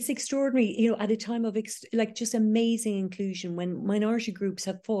it's extraordinary, at a time of just amazing inclusion, when minority groups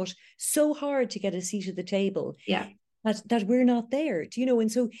have fought so hard to get a seat at the table. Yeah. That we're not there,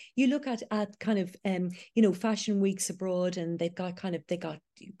 and so you look at kind of fashion weeks abroad, and they got kind of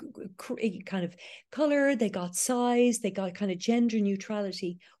color, they got size, they got kind of gender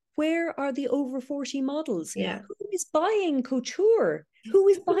neutrality. Where are the over 40 models? Yeah. Who is buying couture? Who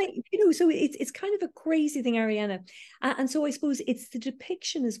is buying, so it's kind of a crazy thing, Ariana. And so I suppose it's the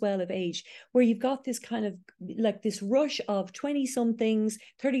depiction as well of age, where you've got this kind of like this rush of 20 somethings,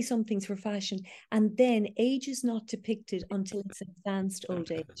 30 somethings for fashion. And then age is not depicted until it's advanced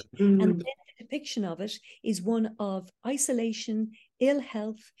old age. And then the depiction of it is one of isolation, ill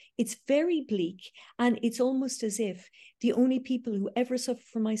health. It's very bleak, and it's almost as if the only people who ever suffer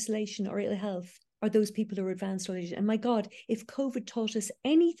from isolation or ill health are those people who are advanced old age. And my God, if COVID taught us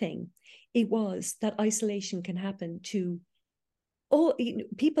anything, it was that isolation can happen to all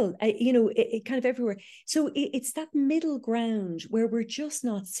people, kind of everywhere. So it's that middle ground where we're just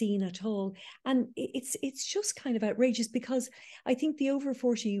not seen at all. And it's just kind of outrageous, because I think the over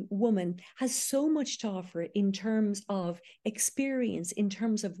 40 woman has so much to offer in terms of experience, in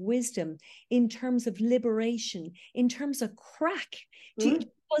terms of wisdom, in terms of liberation, in terms of crack.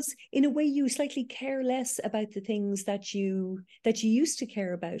 Because in a way you slightly care less about the things that you used to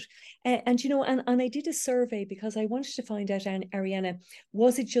care about. And I did a survey because I wanted to find out, Ariana,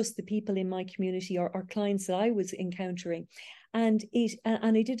 was it just the people in my community or clients that I was encountering? And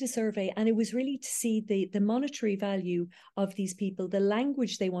I did a survey, and it was really to see the monetary value of these people, the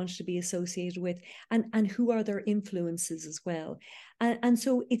language they wanted to be associated with, and who are their influences as well. And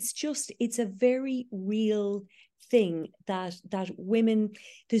so it's a very real thing that women,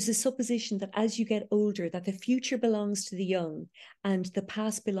 there's a supposition that as you get older, that the future belongs to the young and the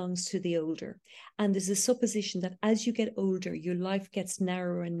past belongs to the older. And there's a supposition that as you get older, your life gets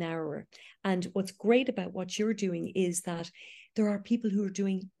narrower and narrower. And what's great about what you're doing is that there are people who are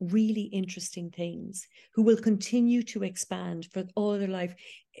doing really interesting things, who will continue to expand for all their life,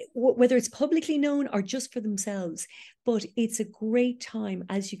 whether it's publicly known or just for themselves. But it's a great time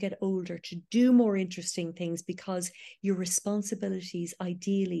as you get older to do more interesting things, because your responsibilities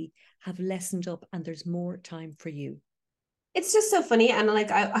ideally have lessened up and there's more time for you. It's just so funny. And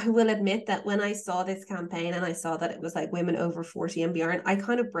like, I will admit that when I saw this campaign and I saw that it was like women over 40 and beyond, I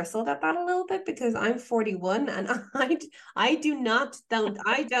kind of bristled at that a little bit, because I'm 41 and I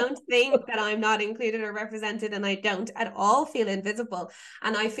don't think that I'm not included or represented, and I don't at all feel invisible.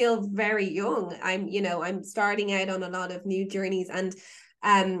 And I feel very young. I'm starting out on a lot of new journeys, and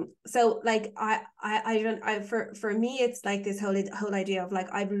so like for me it's like this whole idea of like,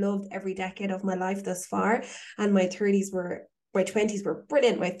 I've loved every decade of my life thus far, and my 20s were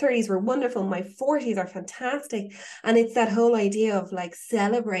brilliant, my 30s were wonderful, my 40s are fantastic. And it's that whole idea of like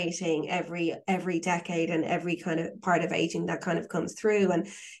celebrating every decade and every kind of part of aging that kind of comes through. And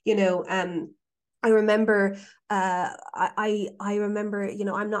I remember I remember,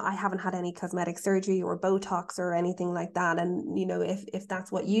 I haven't had any cosmetic surgery or Botox or anything like that. And, if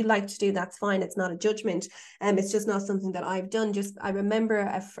that's what you like to do, that's fine. It's not a judgment. It's just not something that I've done. I remember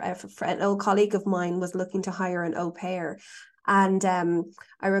an old colleague of mine was looking to hire an au pair. And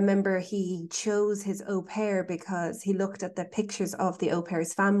I remember he chose his au pair because he looked at the pictures of the au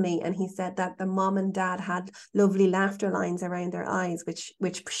pair's family, and he said that the mom and dad had lovely laughter lines around their eyes,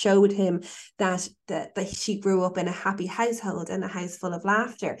 which showed him that she grew up in a happy household and a house full of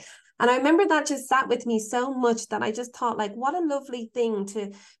laughter. And I remember that just sat with me so much that I just thought, like, what a lovely thing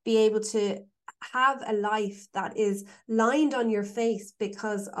to be able to have a life that is lined on your face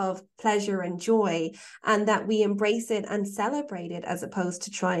because of pleasure and joy, and that we embrace it and celebrate it as opposed to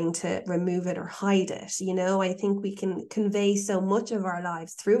trying to remove it or hide it. I think we can convey so much of our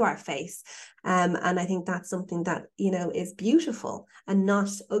lives through our face, and I think that's something that is beautiful and not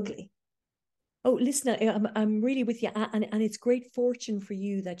ugly. Oh, listen, I'm really with you. And it's great fortune for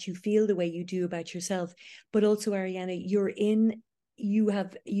you that you feel the way you do about yourself. But also, Ariana, you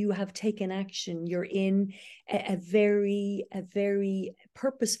have taken action. You're in a very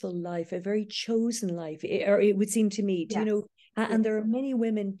purposeful life, a very chosen life, or it would seem to me. Do you know? And there are many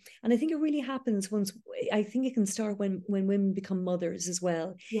women, and I think it really happens I think it can start when women become mothers as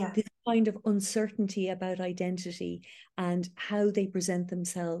well. Yeah. This kind of uncertainty about identity and how they present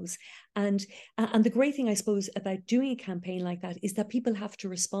themselves. And the great thing, I suppose, about doing a campaign like that is that people have to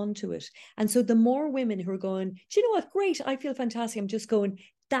respond to it. And so the more women who are going, do you know what? Great, I feel fantastic. I'm just going,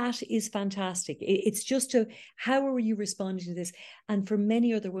 that is fantastic. It's just how are you responding to this? And for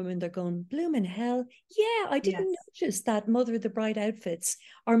many other women, they're going, blooming hell, yeah, I didn't notice that Mother of the Bride outfits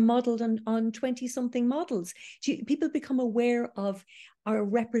are modeled on 20-something models. People become aware of our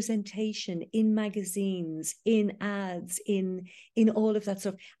representation in magazines, in ads, in all of that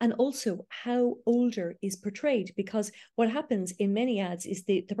stuff, and also how older is portrayed. Because what happens in many ads is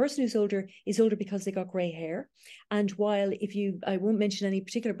the person who's older is older because they got gray hair. And while I won't mention any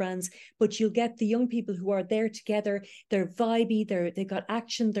particular brands, but you'll get the young people who are there together, they're vibey, they've got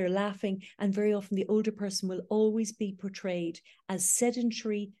action, they're laughing, and very often the older person will always be portrayed as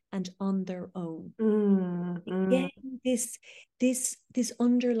sedentary, and on their own. Mm-hmm. Again, this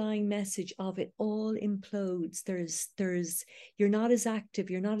underlying message of it all implodes. There's you're not as active,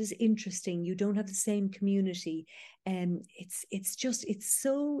 you're not as interesting, you don't have the same community. And it's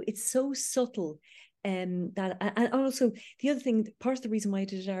so subtle. That, and also the other thing, part of the reason why I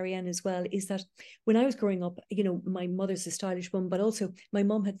did it, Ariane, as well, is that when I was growing up, my mother's a stylish woman, but also my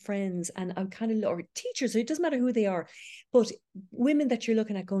mom had friends, and I kind of, or teachers, it doesn't matter who they are, but women that you're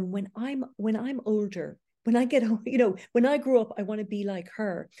looking at going, when I'm older, when I get, when I grow up, I want to be like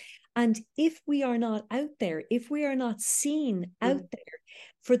her. And if we are not out there, if we are not seen out there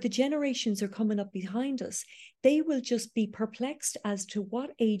for the generations that are coming up behind us, they will just be perplexed as to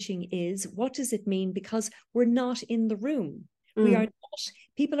what aging is. What does it mean? Because we're not in the room. We are not,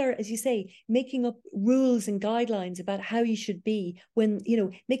 people are, as you say, making up rules and guidelines about how you should be when,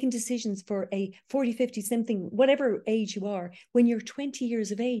 making decisions for a 40, 50 something, whatever age you are, when you're 20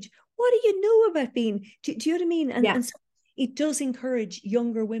 years of age. What do you know about being, do you know what I mean? And so it does encourage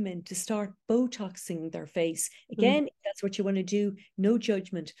younger women to start Botoxing their face. Again, if that's what you want to do, no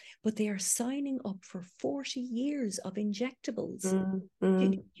judgment. But they are signing up for 40 years of injectables.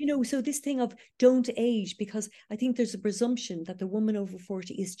 So this thing of don't age, because I think there's a presumption that the woman over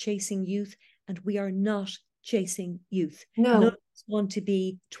 40 is chasing youth, and we are not chasing youth. No. None of us want to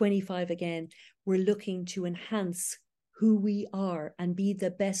be 25 again. We're looking to enhance who we are and be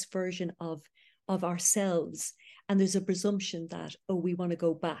the best version of ourselves. And there's a presumption that, we want to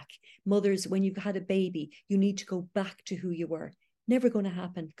go back. Mothers, when you've had a baby, you need to go back to who you were. Never going to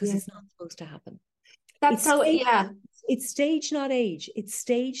happen, because it's not supposed to happen. That's It's stage, not age. It's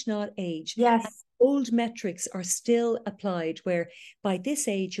stage, not age. Yes. And old metrics are still applied, where by this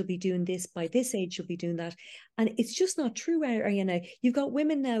age you'll be doing this, by this age you'll be doing that. And it's just not true, Ariana. You've got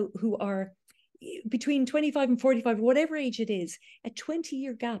women now who are between 25 and 45, whatever age it is, a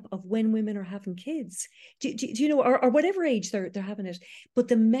 20-year gap of when women are having kids. Do you know, or whatever age they're having it. But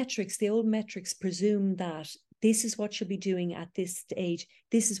the old metrics presume that this is what she'll be doing at this age.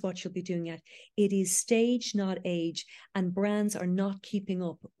 This is what she'll be doing at. It is stage, not age. And brands are not keeping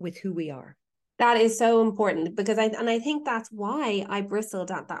up with who we are. That is so important, because I think that's why I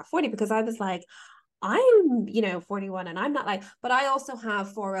bristled at that 40, because I was like, I'm 41, and I'm not like, but I also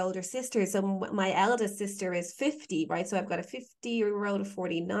have 4 older sisters. So my eldest sister is 50, right? So I've got a 50-year-old, a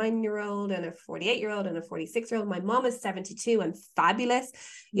 49-year-old, and a 48-year-old, and a 46-year-old. My mom is 72 and fabulous.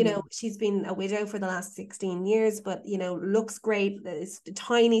 She's been a widow for the last 16 years, but looks great. Is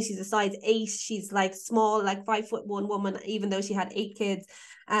tiny. She's a size 8. She's like small, like 5'1" woman, even though she had 8 kids.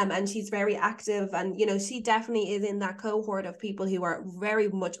 And she's very active, and she definitely is in that cohort of people who are very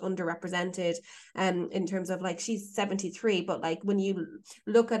much underrepresented, in terms of, like, she's 73, but like when you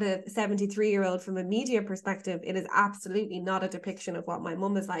look at a 73-year-old from a media perspective, it is absolutely not a depiction of what my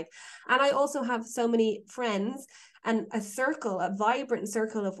mum is like. And I also have so many friends and a vibrant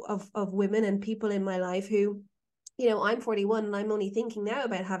circle of women and people in my life who, I'm 41 and I'm only thinking now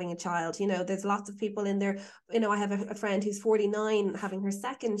about having a child. There's lots of people in there. I have a friend who's 49 having her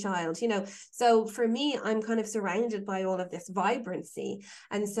second child, So for me, I'm kind of surrounded by all of this vibrancy.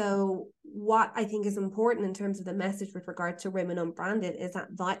 And so what I think is important in terms of the message with regard to Women Unbranded is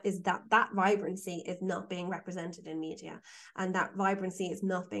that vibrancy is not being represented in media, and that vibrancy is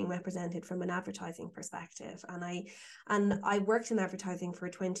not being represented from an advertising perspective. And I worked in advertising for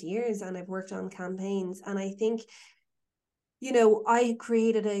 20 years, and I've worked on campaigns, and I think I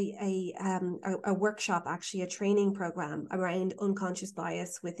created a workshop, actually a training program around unconscious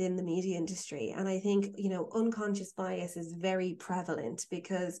bias within the media industry. And I think, unconscious bias is very prevalent,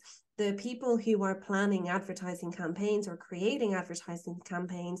 because the people who are planning advertising campaigns or creating advertising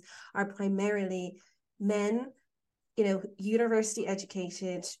campaigns are primarily men, university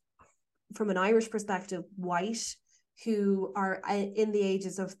educated, from an Irish perspective, white, who are in the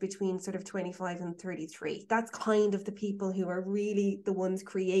ages of between sort of 25 and 33. That's kind of the people who are really the ones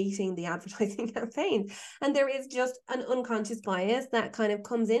creating the advertising campaign. And there is just an unconscious bias that kind of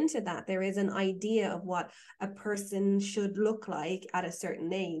comes into that. There is an idea of what a person should look like at a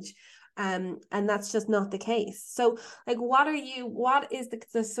certain age. And that's just not the case. So, like, what is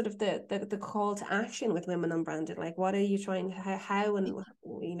the sort of the call to action with Women Unbranded? Like, what are you trying, how and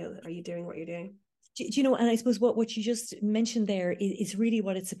are you doing what you're doing? You know, and I suppose what you just mentioned there is really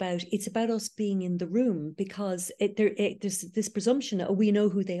what it's about. It's about us being in the room, because there's this presumption, oh, we know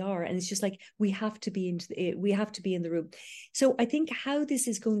who they are, and it's just like we have to be in the room. So I think how this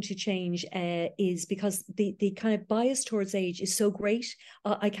is going to change is because the kind of bias towards age is so great.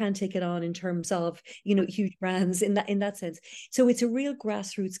 I can't take it on in terms of, you know, huge brands in that sense. So it's a real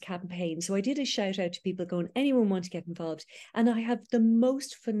grassroots campaign. So I did a shout out to people going, anyone want to get involved, and I have the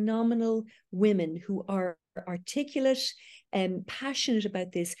most phenomenal women who are articulate and passionate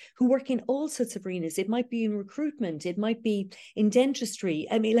about this, who work in all sorts of arenas. It might be in recruitment, it might be in dentistry.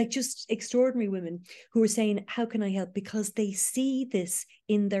 I mean, like, just extraordinary women who are saying, how can I help? Because they see this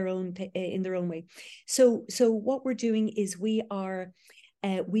in their own way. So what we're doing is we are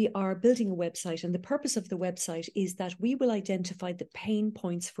building a website, and the purpose of the website is that we will identify the pain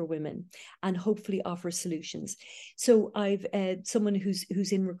points for women and hopefully offer solutions. So I've someone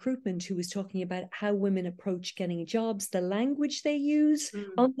who's in recruitment who was talking about how women approach getting jobs, the language they use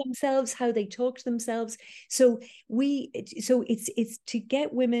on themselves, how they talk to themselves. So it's to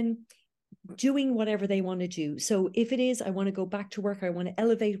get women doing whatever they want to do. So if it is, I want to go back to work, I want to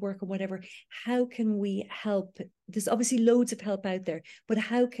elevate work or whatever, how can we help? There's obviously loads of help out there, but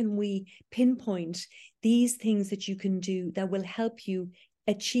how can we pinpoint these things that you can do that will help you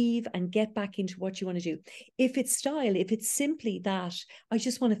achieve and get back into what you want to do? If it's style, if it's simply that I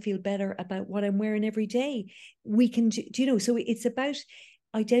just want to feel better about what I'm wearing every day, we can do, you know, so it's about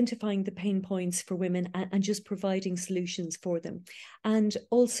identifying the pain points for women and just providing solutions for them. And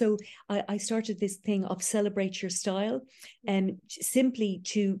also I started this thing of celebrate your style, and simply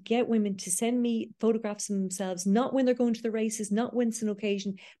to get women to send me photographs of themselves, not when they're going to the races, not when it's an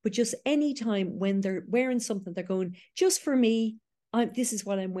occasion, but just any time when they're wearing something, they're going, just for me, this is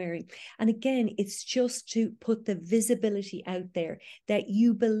what I'm wearing. And again, it's just to put the visibility out there that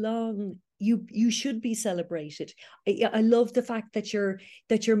you belong. You should be celebrated. I love the fact that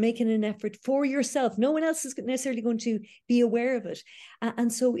you're making an effort for yourself. No one else is necessarily going to be aware of it.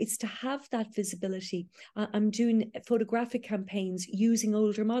 And so it's to have that visibility. I'm doing photographic campaigns using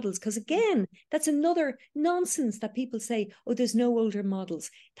older models, because again, that's another nonsense that people say, oh, there's no older models.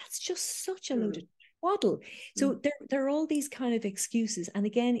 That's just such a load of twaddle. So there are all these kind of excuses. And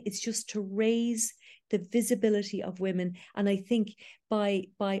again, it's just to raise the visibility of women. And I think by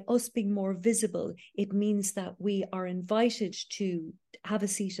us being more visible, it means that we are invited to have a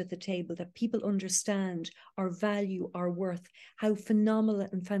seat at the table, that people understand our value, our worth, how phenomenal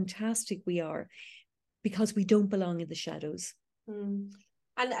and fantastic we are, because we don't belong in the shadows. And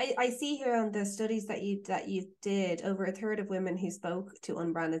I see here on the studies that you did, over a third of women who spoke to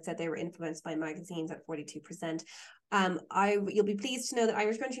Unbranded said they were influenced by magazines at 42%. You'll be pleased to know that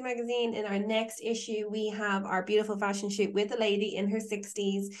Irish Country Magazine, in our next issue, we have our beautiful fashion shoot with a lady in her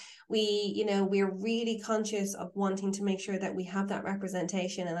 60s. We're really conscious of wanting to make sure that we have that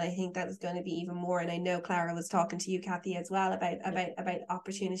representation, and I think that is going to be even more. And I know Clara was talking to you, Cathy, as well about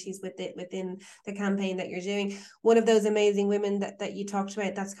opportunities within the campaign that you're doing. One of those amazing women that you talked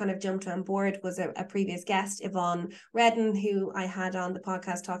about that's kind of jumped on board was a previous guest, Yvonne Redden, who I had on the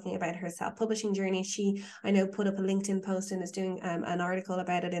podcast talking about her self-publishing journey. She, I know, put up a LinkedIn post and is doing an article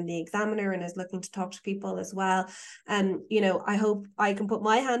about it in the Examiner, and is looking to talk to people as well. I hope I can put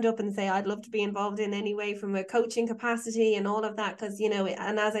my hand up and say I'd love to be involved in any way from a coaching capacity and all of that, because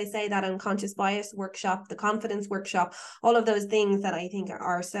and as I say, that unconscious bias workshop, the confidence workshop, all of those things that I think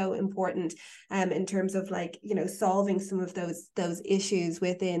are so important in terms of solving some of those issues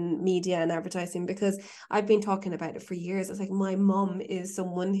within media and advertising, because I've been talking about it for years. It's like, my mum is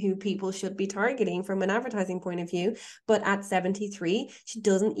someone who people should be targeting from an advertising point of view, but at 73 she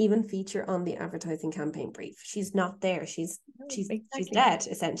doesn't even feature on the advertising campaign brief. She's not there. She's dead,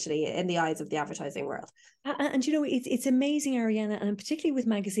 essentially, in the eyes of the advertising world. And it's amazing, Arianna, and particularly with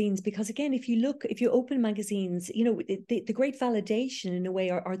magazines, because again, if you open magazines, the great validation in a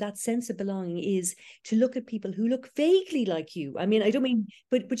way, or that sense of belonging, is to look at people who look vaguely like you. I mean, I don't mean,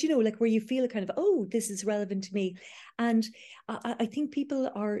 but like where you feel kind of, oh, this is relevant to me. And I think people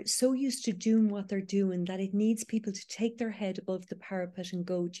are so used to doing what they're doing that it needs people to take their head above the parapet and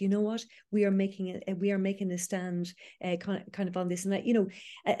go, do you know what? We are making a stand kind of on this. And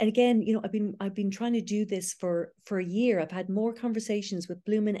and again, I've been trying to do this for a year. I've had more conversations with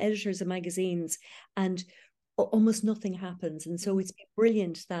blooming editors of magazines, and almost nothing happens. And so it's been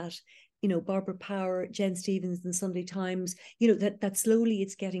brilliant that Barbara Power, Jen Stevens, and Sunday Times, that slowly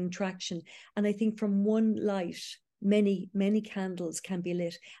it's getting traction. And I think from one light, many candles can be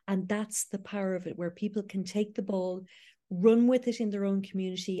lit, and that's the power of it, where people can take the ball, run with it in their own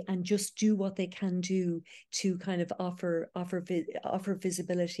community and just do what they can do to kind of offer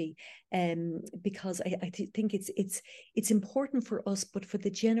visibility. Because I think it's important for us, but for the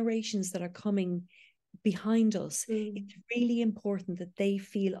generations that are coming behind us, it's really important that they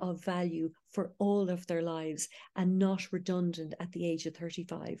feel of value for all of their lives and not redundant at the age of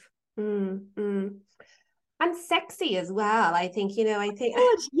 35. And sexy as well. I think, I think.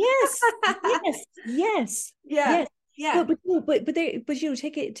 God, yes. Yeah. Yeah. But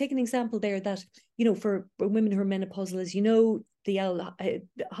take an example there that, for women who are menopausal, as you know, the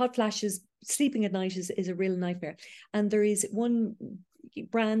hot flashes, sleeping at night is a real nightmare. And there is one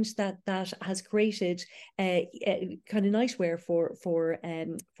brand that has created kind of nightwear for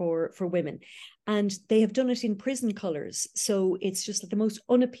women, and they have done it in prison colors, so it's just the most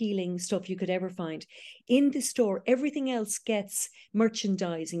unappealing stuff you could ever find in the store. Everything else gets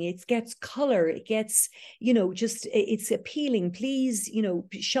merchandising, it gets color, it gets just it's appealing. Please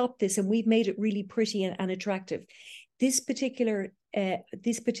shop this, and we've made it really pretty and attractive. This particular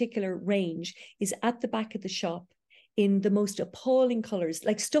range is at the back of the shop in the most appalling colors,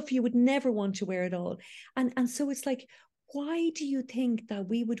 like stuff you would never want to wear at all. And so it's like, why do you think that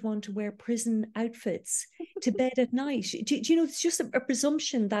we would want to wear prison outfits to bed at night? Do you know, it's just a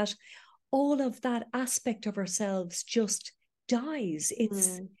presumption that all of that aspect of ourselves just dies.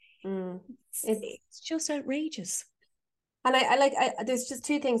 It's just outrageous. And there's just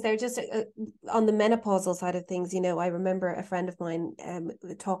two things there, just on the menopausal side of things. I remember a friend of mine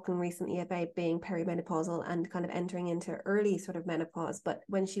talking recently about being perimenopausal and kind of entering into early sort of menopause. But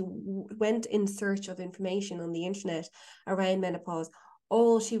when she went in search of information on the internet around menopause,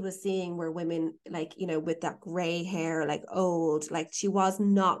 all she was seeing were women with that gray hair, old, she was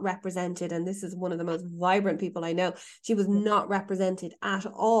not represented. And this is one of the most vibrant people I know. She was not represented at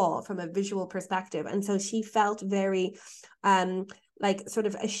all from a visual perspective. And so she felt very sort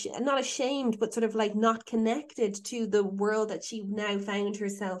of not ashamed, but sort of not connected to the world that she now found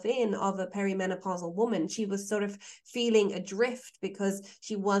herself in of a perimenopausal woman. She was sort of feeling adrift because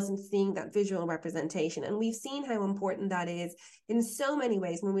she wasn't seeing that visual representation. And we've seen how important that is in so many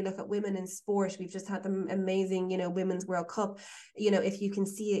ways. When we look at women in sport, we've just had the amazing, Women's World Cup. If you can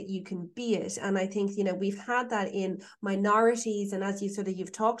see it, you can be it. And I think, we've had that in minorities. And as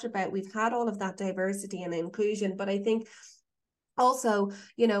you've talked about, we've had all of that diversity and inclusion. But I think also,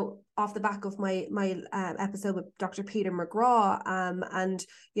 off the back of my episode with Dr. Peter McGraw, and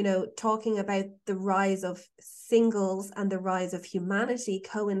talking about the rise of singles and the rise of humanity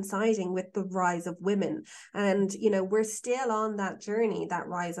coinciding with the rise of women. And we're still on that journey, that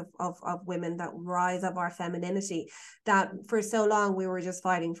rise of women, that rise of our femininity, that for so long we were just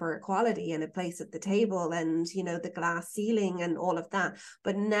fighting for equality and a place at the table and the glass ceiling and all of that.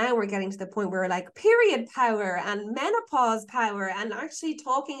 But now we're getting to the point where period power and menopause power, and actually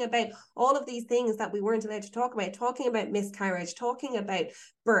talking about all of these things that we weren't allowed to talk about, talking about miscarriage, talking about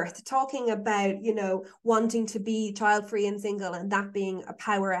birth, talking about wanting to be child-free and single, and that being a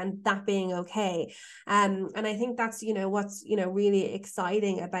power and that being okay. And I think that's what's really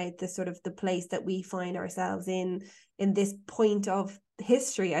exciting about the sort of the place that we find ourselves in this point of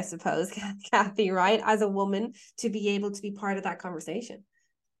history, I suppose, Cathy, right, as a woman, to be able to be part of that conversation.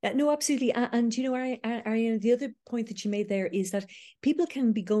 No, absolutely. And Ariana, the other point that you made there is that people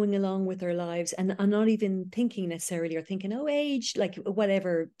can be going along with their lives and not even thinking necessarily, or thinking, oh, age,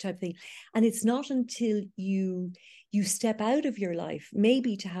 whatever type of thing. And it's not until you step out of your life,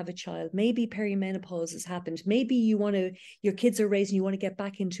 maybe to have a child, maybe perimenopause has happened, maybe your kids are raised and you want to get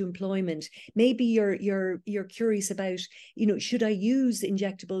back into employment, maybe you're curious about, should I use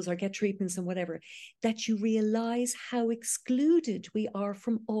injectables or get treatments and whatever, that you realize how excluded we are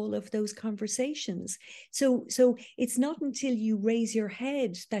from all of those conversations. So it's not until you raise your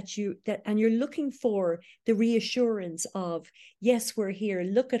head and you're looking for the reassurance of, yes, we're here,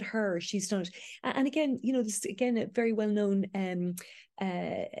 look at her, she's done it. And again, this is again a very well-known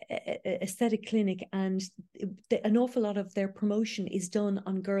aesthetic clinic, and an awful lot of their promotion is done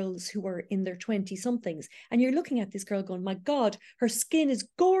on girls who are in their 20-somethings. And you're looking at this girl going, my God, her skin is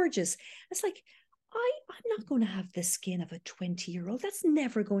gorgeous. It's like, I'm not going to have the skin of a 20-year-old. That's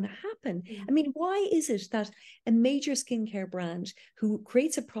never going to happen. I mean, why is it that a major skincare brand who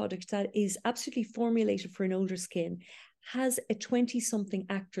creates a product that is absolutely formulated for an older skin has a 20-something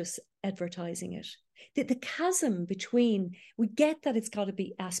actress advertising it? The chasm between, we get that it's got to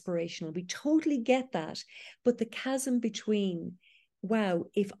be aspirational, we totally get that, but the chasm between, wow,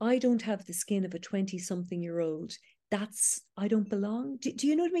 if I don't have the skin of a 20-something-year-old, I don't belong. Do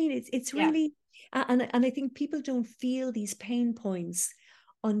you know what I mean? It's really, and I think people don't feel these pain points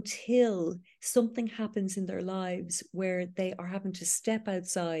until something happens in their lives where they are having to step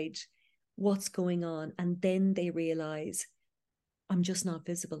outside what's going on. And then they realize, I'm just not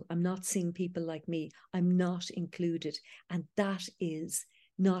visible. I'm not seeing people like me. I'm not included. And that is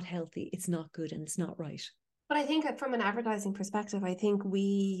not healthy. It's not good, and it's not right. But I think from an advertising perspective, I think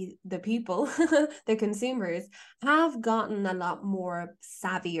we, the people, the consumers, have gotten a lot more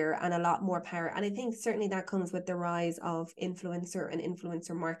savvier and a lot more power. And I think certainly that comes with the rise of influencer and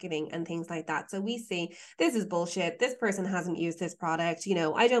influencer marketing and things like that. So we see, this is bullshit. This person hasn't used this product. You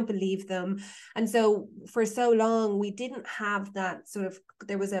know, I don't believe them. And so for so long, we didn't have that sort of,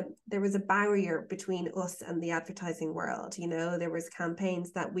 there was a barrier between us and the advertising world. You know, there was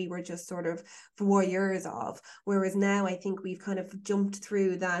campaigns that we were just sort of voyeurs of. Whereas now I think we've kind of jumped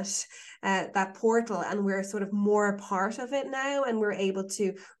through that portal, and we're sort of more a part of it now, and we're able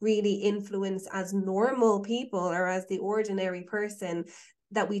to really influence as normal people, or as the ordinary person,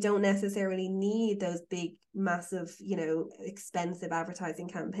 that we don't necessarily need those big, massive, you know, expensive advertising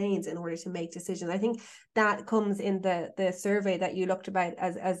campaigns in order to make decisions. I think that comes in the survey that you looked about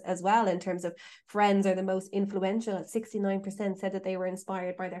as well, in terms of friends are the most influential. At 69% said that they were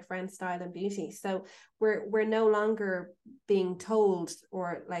inspired by their friend's style and beauty. So we're no longer being told,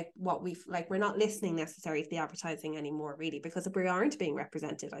 or like what we've, like, we're not listening necessarily to the advertising anymore, really, because we aren't being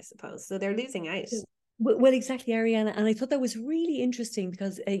represented, I suppose. So they're losing out. Well, exactly, Ariana. And I thought that was really interesting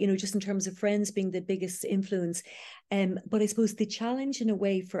because, you know, just in terms of friends being the biggest influence. But I suppose the challenge in a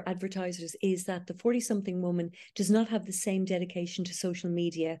way for advertisers is that the 40-something woman does not have the same dedication to social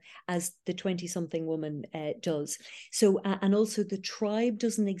media as the 20-something woman does. So, and also the tribe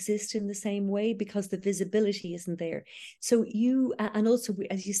doesn't exist in the same way because the visibility isn't there. So and also,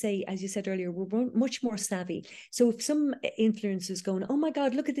 as you said earlier, we're much more savvy. So if some influencers going, oh my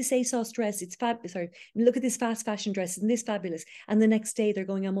God, look at this ASOS dress, it's fabulous. Sorry, look at this fast fashion dress, isn't this fabulous? And the next day they're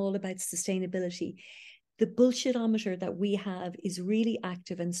going, I'm all about sustainability. The bullshitometer that we have is really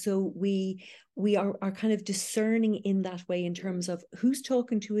active. And so we are kind of discerning in that way, in terms of who's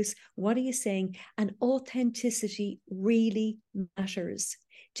talking to us, what are you saying? And authenticity really matters.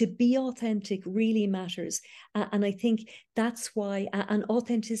 To be authentic really matters. And I think that's why, and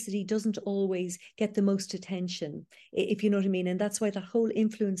authenticity doesn't always get the most attention, if you know what I mean. And that's why the whole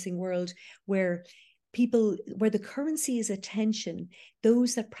influencing world, where the currency is attention,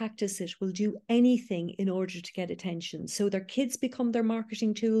 those that practice it will do anything in order to get attention. So their kids become their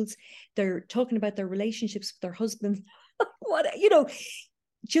marketing tools. They're talking about their relationships with their husband, what, you know,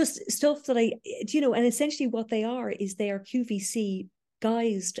 just stuff that and essentially what they are is they are QVC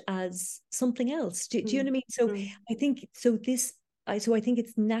guised as something else. Do you know what I mean? So I think, I think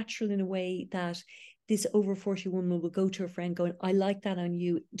it's natural in a way that this over 40 woman will go to a friend going, I like that on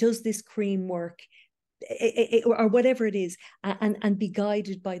you. Does this cream work? Or whatever it is, and be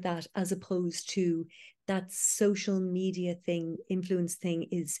guided by that, as opposed to that social media thing, influence thing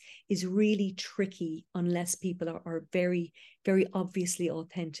is really tricky unless people are very, very obviously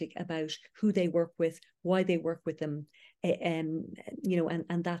authentic about who they work with, why they work with them. And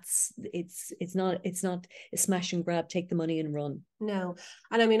that's it's not a smash and grab, take the money and run. No.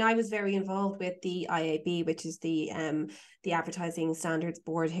 And I mean, I was very involved with the IAB, which is the Advertising Standards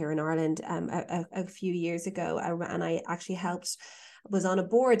Board here in Ireland, a few years ago, and I actually was on a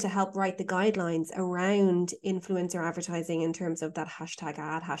board to help write the guidelines around influencer advertising, in terms of that hashtag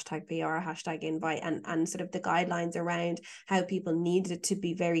ad, hashtag PR, hashtag invite, and sort of the guidelines around how people needed to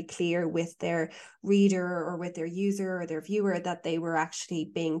be very clear with their reader, or with their user or their viewer, that they were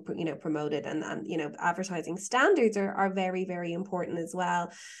actually being, you know, promoted. And advertising standards are very, very important as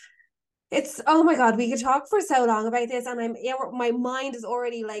well. It's, oh my God, we could talk for so long about this, and my mind is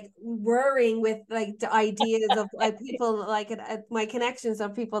already like whirring with like the ideas of like people, like my connections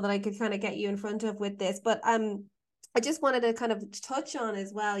of people that I could kind of get you in front of with this. But I just wanted to kind of touch on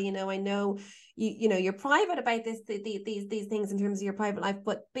as well, you know, I know you're private about these things in terms of your private life,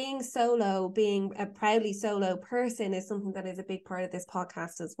 but being a proudly solo person is something that is a big part of this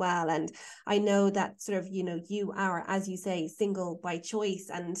podcast as well. And I know that sort of, you are, as you say, single by choice,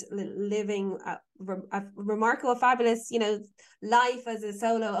 and living a remarkable, fabulous, life as a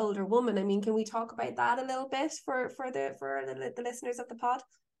solo older woman. I mean, can we talk about that a little bit for the listeners of the pod?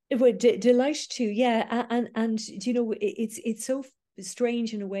 Delight to, yeah. And it's so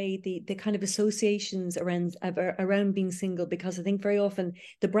strange in a way, the kind of associations around being single, because I think very often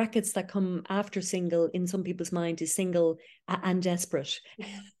the brackets that come after single in some people's mind is single and desperate.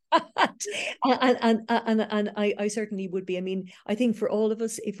 And I certainly would be. I mean, I think for all of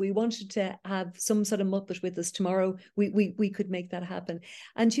us, if we wanted to have some sort of Muppet with us tomorrow, we could make that happen.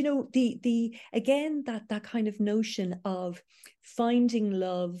 And you know, the again, that kind of notion of finding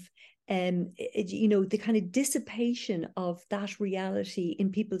love, you know, the kind of dissipation of that reality in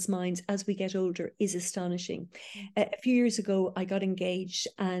people's minds as we get older is astonishing. A few years ago, I got engaged,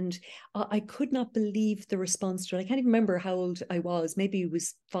 and I could not believe the response to it. I can't even remember how old I was. Maybe it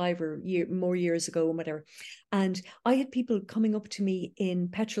was 5 or more years ago or whatever. And I had people coming up to me in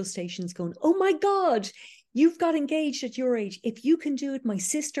petrol stations going, "Oh my God, you've got engaged at your age. If you can do it, my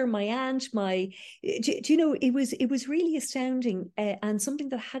sister, my aunt, do you know, it was really astounding. And something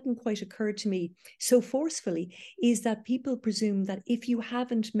that hadn't quite occurred to me so forcefully is that people presume that if you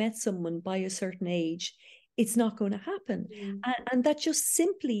haven't met someone by a certain age, it's not going to happen. And that just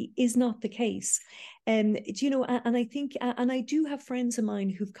simply is not the case. You know, and I think, and I do have friends of mine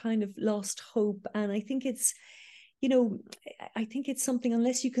who've kind of lost hope. And I think it's, you know, I think it's something,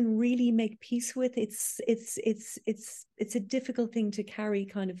 unless you can really make peace with, it's a difficult thing to carry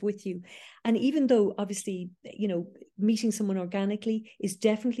kind of with you. And even though obviously, you know, meeting someone organically is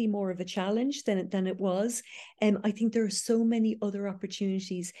definitely more of a challenge than it was, I think there are so many other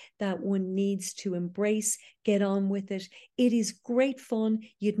opportunities that one needs to embrace, get on with it. It is great fun.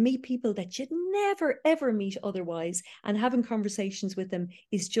 You'd meet people that you'd never ever meet otherwise, and having conversations with them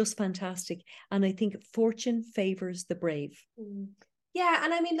is just fantastic. And I think fortune favors the brave. Yeah,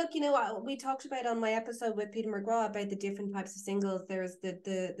 and I mean, look, you know, we talked about on my episode with Peter McGraw about the different types of singles. There's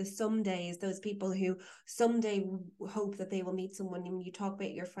the somedays, those people who someday hope that they will meet someone. And you talk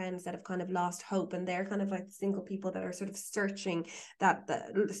about your friends that have kind of lost hope, and they're kind of like single people that are sort of searching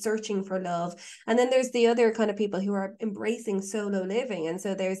searching for love. And then there's the other kind of people who are embracing solo living. And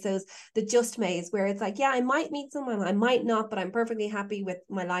so there's the just mays where it's like, yeah, I might meet someone, I might not, but I'm perfectly happy with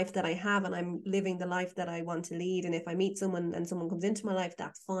my life that I have, and I'm living the life that I want to lead. And if I meet someone and someone comes into my life,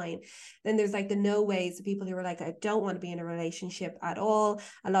 that's fine. Then there's like the no ways, the people who are like, I don't want to be in a relationship at all.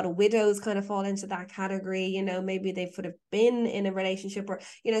 A lot of widows kind of fall into that category. You know, maybe they would have been in a relationship, or,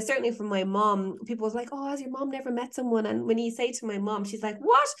 you know, certainly from my mom, people was like, oh, has your mom never met someone? And when you say to my mom, she's like,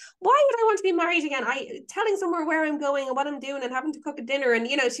 what? Why would I want to be married again? Telling somewhere where I'm going and what I'm doing and having to cook a dinner. And,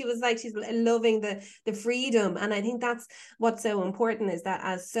 you know, she was like, she's loving the freedom. And I think that's what's so important, is that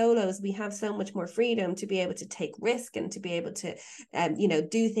as solos, we have so much more freedom to be able to take risk and to be able to you know,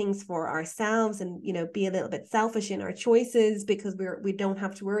 do things for ourselves, and, you know, be a little bit selfish in our choices, because we don't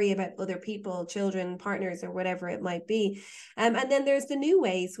have to worry about other people, children, partners, or whatever it might be. And then there's the new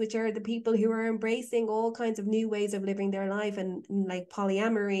ways, which are the people who are embracing all kinds of new ways of living their life, and like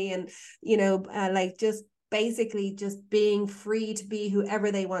polyamory, and, you know, like just basically just being free to be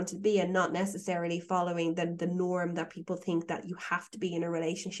whoever they want to be, and not necessarily following the norm that people think that you have to be in a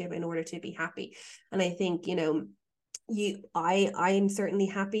relationship in order to be happy. And I think, you know, I'm certainly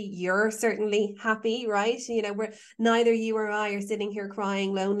happy, you're certainly happy, right? You know, we're neither you or I are sitting here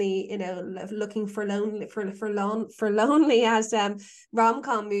crying lonely, you know, looking for lonely as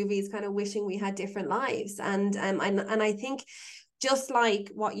rom-com movies, kind of wishing we had different lives. And I think, just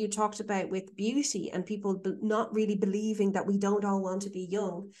like what you talked about with beauty and people not really believing that we don't all want to be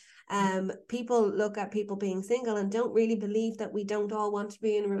young, people look at people being single and don't really believe that we don't all want to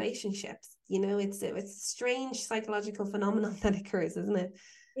be in relationships. You know, it's a strange psychological phenomenon that occurs, isn't it?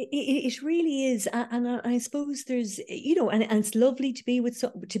 It really is. And I suppose there's, you know, and it's lovely to be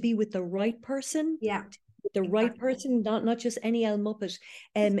with the right person. Yeah, The right exactly. person, not just any old Muppet.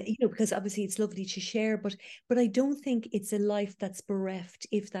 You know, because obviously it's lovely to share, but I don't think it's a life that's bereft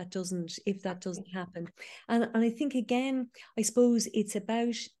if that doesn't happen. And I think, again, I suppose it's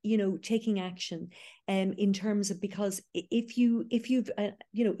about, you know, taking action, in terms of, because if you've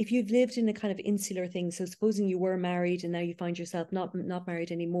you know, if you've lived in a kind of insular thing, so supposing you were married and now you find yourself not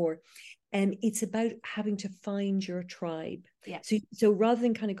married anymore, it's about having to find your tribe. Yeah. So rather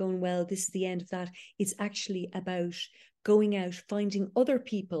than kind of going, well, this is the end of that, it's actually about going out, finding other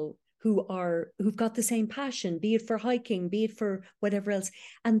people who've got the same passion, be it for hiking, be it for whatever else.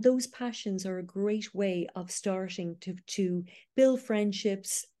 And those passions are a great way of starting to build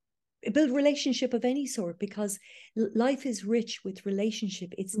friendships, build relationship of any sort, because life is rich with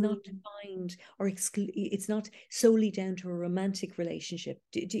relationship. It's not defined or it's not solely down to a romantic relationship.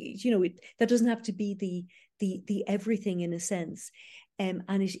 You know, that doesn't have to be the everything, in a sense. And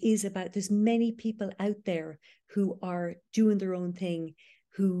it is about, there's many people out there who are doing their own thing,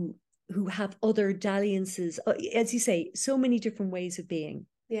 who have other dalliances, as you say, so many different ways of being.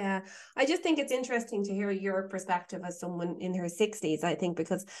 Yeah, I just think it's interesting to hear your perspective as someone in her 60s, I think,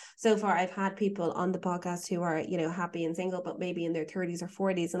 because so far I've had people on the podcast who are, happy and single, but maybe in their 30s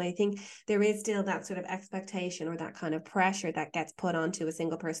or 40s. And I think there is still that sort of expectation or that kind of pressure that gets put onto a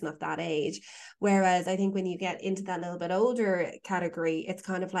single person of that age. Whereas I think when you get into that little bit older category, it's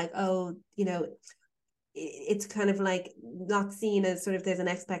kind of like, oh, it's kind of like not seen as sort of there's an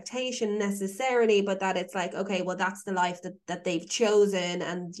expectation necessarily, but that it's like, okay, well, that's the life that they've chosen.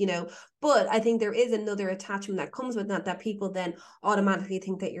 And but I think there is another attachment that comes with that people then automatically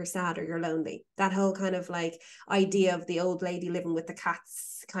think that you're sad or you're lonely. That whole kind of like idea of the old lady living with the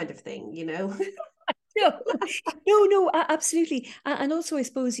cats kind of thing. No, absolutely. And also, I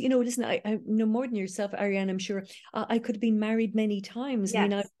suppose, listen, I know more than yourself, Ariane, I'm sure. I could have been married many times. I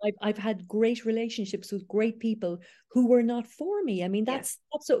mean, Yes. I've had great relationships with great people who were not for me. I mean, Yes.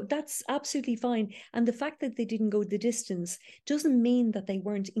 that's absolutely fine. And the fact that they didn't go the distance doesn't mean that they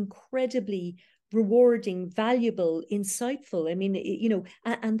weren't incredibly rewarding, valuable, insightful. I mean,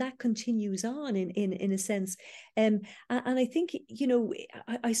 and that continues on in a sense. And I think,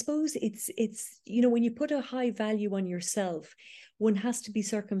 I suppose it's, when you put a high value on yourself, one has to be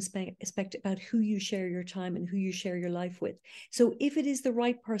circumspect about who you share your time and who you share your life with. So if it is the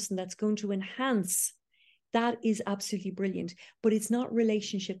right person that's going to enhance, that is absolutely brilliant, but it's not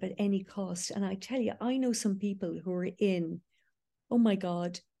relationship at any cost. And I tell you, I know some people who are in, oh my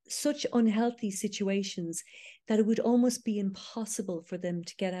God, such unhealthy situations that it would almost be impossible for them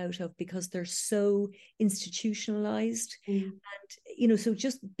to get out of because they're so institutionalized. Mm. And, so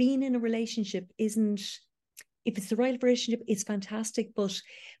just being in a relationship isn't, if it's the right relationship, it's fantastic, but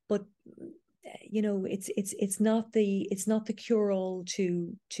it's not the cure all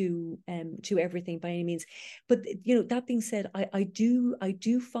to everything by any means. But that being said, I do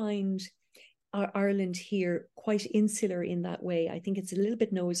find Ireland here quite insular in that way. I think it's a little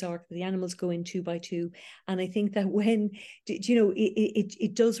bit Noah's Ark. The animals go in 2 by 2, and I think that when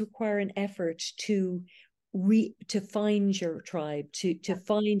it does require an effort to find your tribe, to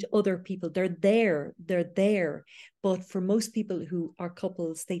find other people. They're there, but for most people who are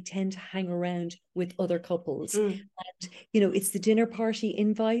couples, they tend to hang around with other couples, Mm. and it's the dinner party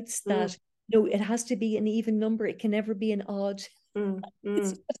invites that. Mm. It has to be an even number. It can never be an odd. Mm.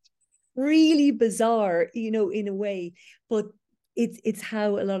 It's Mm. really bizarre, in a way, but it's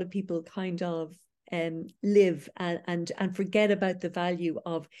how a lot of people kind of live and forget about the value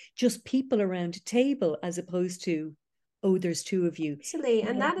of just people around a table as opposed to, oh, there's two of you. Absolutely.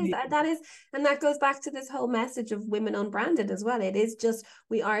 And and that goes back to this whole message of women unbranded as well. It is just,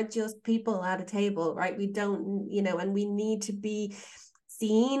 we are just people at a table, right? We don't, and we need to be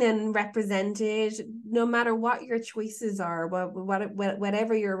seen and represented no matter what your choices are,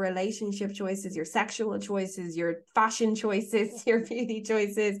 whatever your relationship choices, your sexual choices, your fashion choices, your beauty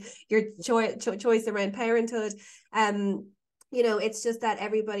choices, your choice around parenthood. It's just that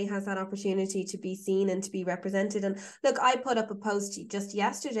everybody has that opportunity to be seen and to be represented. And look, I put up a post just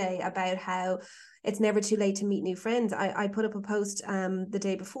yesterday about how it's never too late to meet new friends. I put up a post the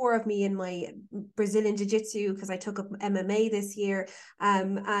day before of me in my Brazilian Jiu-Jitsu, because I took up MMA this year,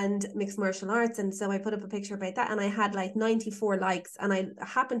 and mixed martial arts. And so I put up a picture about that, and I had like 94 likes. And I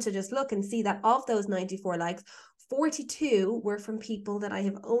happened to just look and see that of those 94 likes, 42 were from people that I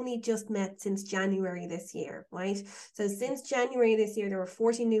have only just met since January this year, right? So since January this year, there were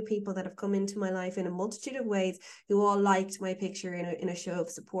 40 new people that have come into my life in a multitude of ways, who all liked my picture in a show of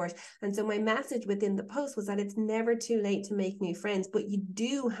support. And so my message within the post was that it's never too late to make new friends, but you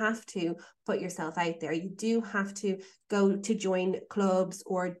do have to put yourself out there. You do have to go to join clubs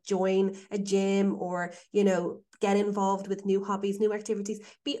or join a gym, or, get involved with new hobbies, new activities.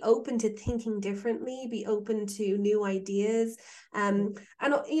 Be open to thinking differently, be open to new ideas. And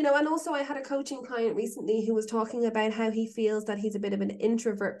also I had a coaching client recently who was talking about how he feels that he's a bit of an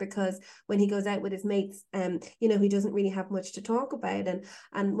introvert, because when he goes out with his mates, he doesn't really have much to talk about.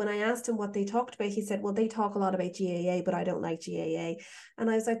 And when I asked him what they talked about, he said, well, they talk a lot about GAA, but I don't like GAA. And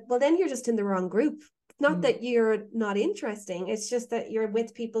I was like, well, then you're just in the wrong group. Not that you're not interesting, it's just that you're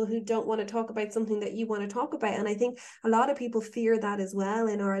with people who don't want to talk about something that you want to talk about. And I think a lot of people fear that as well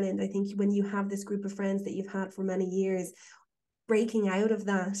in Ireland. I think when you have this group of friends that you've had for many years, breaking out of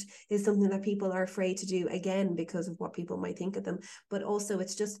that is something that people are afraid to do, again, because of what people might think of them. But also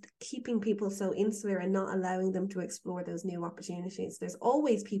it's just keeping people so insular and not allowing them to explore those new opportunities. There's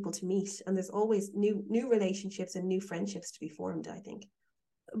always people to meet, and there's always new relationships and new friendships to be formed, I think.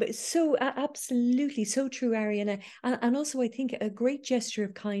 So absolutely, so true, Ariana. And also I think a great gesture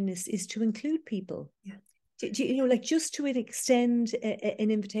of kindness is to include people. Yeah. Like just to extend an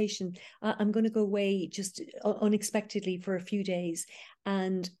invitation. I'm going to go away just unexpectedly for a few days,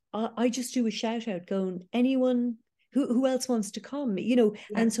 and I just do a shout out going, anyone who else wants to come, you know.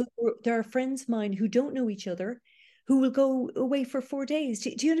 Yeah. And so there are friends of mine who don't know each other who will go away for 4 days. Do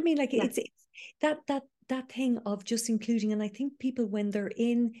you know what I mean? Like, Yeah. it's that thing of just including. And I think people, when they're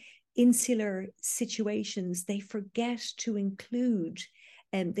in insular situations, they forget to include,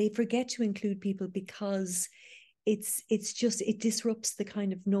 and they forget to include people because it's just, it disrupts the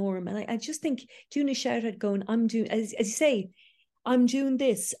kind of norm. And I just think doing a shout out going, I'm doing, as you say, I'm doing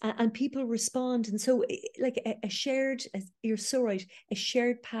this, and people respond. And so, like, a shared, you're so right, a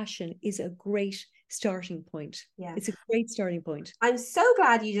shared passion is a great starting point. Yeah. It's a great starting point. I'm so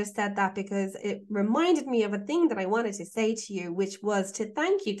glad you just said that, because it reminded me of a thing that I wanted to say to you, which was to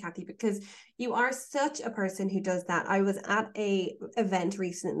thank you, Cathy, because you are such a person who does that. I was at a event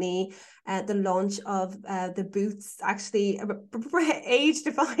recently, the launch of the Boots, actually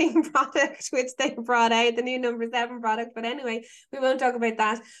age-defying product, which they brought out, the new number 7 product. But anyway, we won't talk about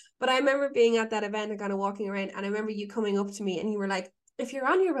that. But I remember being at that event and kind of walking around, and I remember you coming up to me and you were like, if you're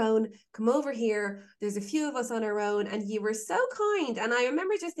on your own, come over here. There's a few of us on our own. And you were so kind. And I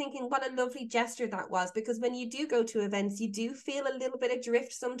remember just thinking what a lovely gesture that was, because when you do go to events, you do feel a little bit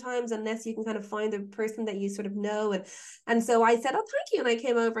adrift sometimes, unless you can kind of find the person that you sort of know. And so I said, oh, thank you. And I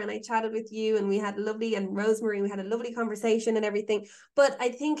came over and I chatted with you, and we had lovely, and Rosemary, we had a lovely conversation and everything. But I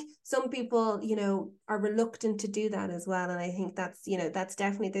think some people, you know, are reluctant to do that as well. And I think that's, you know, that's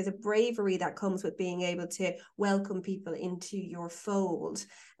definitely, there's a bravery that comes with being able to welcome people into your fold.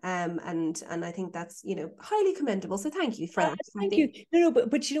 And I think that's, you know, highly commendable. So thank you for that. Thank you. No,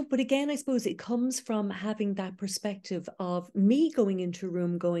 but you know, but again, I suppose it comes from having that perspective of me going into a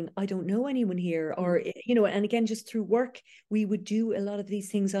room going, I don't know anyone here, or, you know, and again, just through work, we would do a lot of these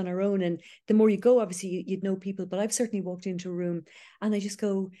things on our own. And the more you go, obviously you'd know people, but I've certainly walked into a room and I just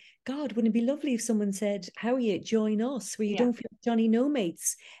go, God, wouldn't it be lovely if someone said, how are you? Join us, where you don't feel Johnny no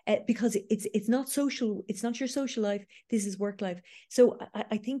mates, because it's not social. It's not your social life. This is work life. So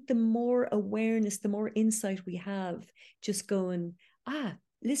I think the more awareness, the more insight we have, just going,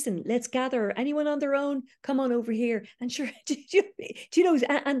 listen, let's gather. Anyone on their own, come on over here. And sure, do you know,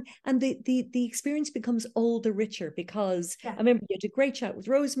 and the experience becomes all the richer, because I remember you had a great chat with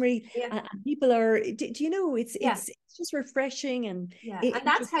Rosemary, and people are, do you know, it's just refreshing. And and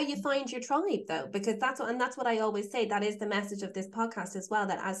that's how you find your tribe, though, because that's what I always say. That is the message of this podcast as well,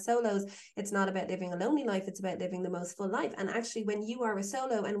 that as solos, it's not about living a lonely life, it's about living the most full life. And actually, when you are a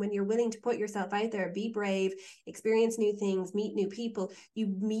solo and when you're willing to put yourself out there, be brave, experience new things, meet new people,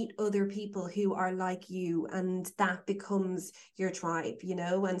 you meet other people who are like you, and that becomes your tribe, you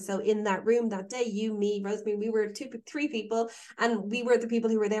know. And so in that room that day, you, me, Rosemary, we were 3 people, and we were the people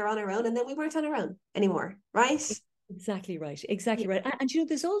who were there on our own, and then we weren't on our own anymore, right? Exactly right. Exactly right. And you know,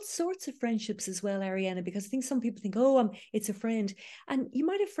 there's all sorts of friendships as well, Ariana, because I think some people think, oh, it's a friend. And you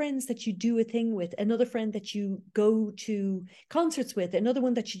might have friends that you do a thing with, another friend that you go to concerts with, another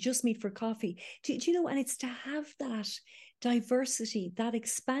one that you just meet for coffee. Do you know? And it's to have that diversity, that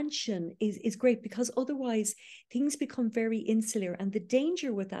expansion is great, because otherwise things become very insular. And the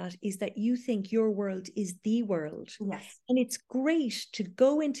danger with that is that you think your world is the world. Yes. And it's great to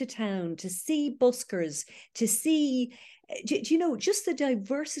go into town, to see buskers, to see, do you know, just the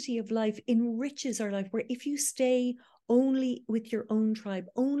diversity of life enriches our life, where if you stay only with your own tribe,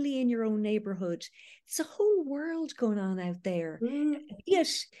 only in your own neighborhood, there's a whole world going on out there.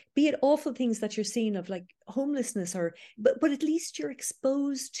 Be it awful things that you're seeing, of like homelessness, or but at least you're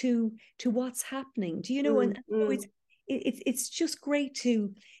exposed to what's happening. Do you know? And it's just great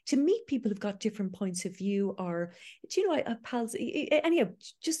to meet people who've got different points of view, or, do you know, I have pals, anyhow,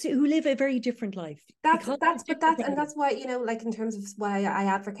 just who live a very different life. That's why, you know, like, in terms of why I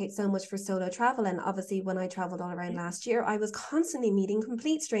advocate so much for solo travel. And obviously when I traveled all around last year, I was constantly meeting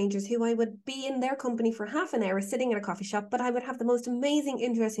complete strangers who I would be in their company for half an hour sitting in a coffee shop, but I would have the most amazing,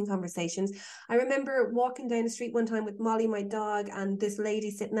 interesting conversations. I remember walking down the street one time with Molly, my dog, and this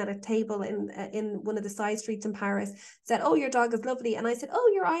lady sitting at a table in one of the side streets in Paris said, oh, your dog is lovely. And I said,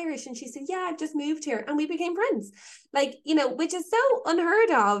 oh, you're Irish? And she said, yeah, I've just moved here. And we became friends. Like, you know, which is so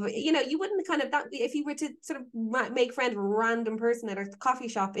unheard of. You know, you wouldn't kind of, that if you were to sort of make friends with a random person at a coffee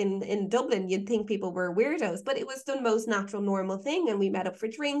shop in Dublin, you'd think people were weirdos, but it was the most natural, normal thing. And we met up for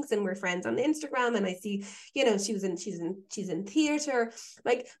drinks and we're friends on Instagram. And I see, you know, she's in theater.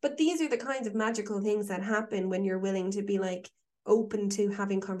 Like, but these are the kinds of magical things that happen when you're willing to be like open to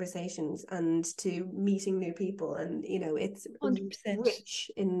having conversations and to meeting new people. And, you know, it's 100%.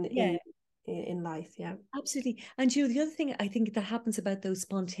 rich in in life. Yeah. Absolutely. And you know, the other thing I think that happens about those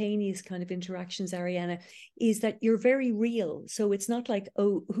spontaneous kind of interactions, Ariana, is that you're very real. So it's not like,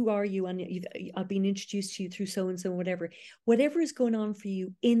 oh, who are you? And I've been introduced to you through so-and-so, whatever is going on for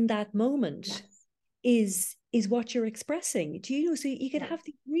you in that moment is what you're expressing. Do you know? So you can have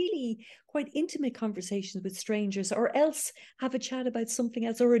these really quite intimate conversations with strangers, or else have a chat about something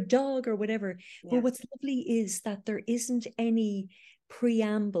else, or a dog or whatever. But what's lovely is that there isn't any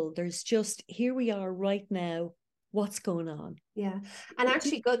preamble. There's just, here we are right now. What's going on? Yeah. And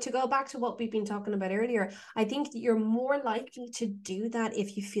actually go back to what we've been talking about earlier, I think that you're more likely to do that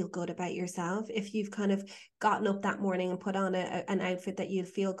if you feel good about yourself, if you've kind of gotten up that morning and put on an outfit that you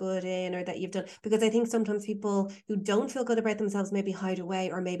feel good in, or that you've done, because I think sometimes people who don't feel good about themselves maybe hide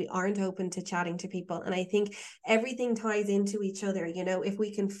away, or maybe aren't open to chatting to people. And I think everything ties into each other. You know, if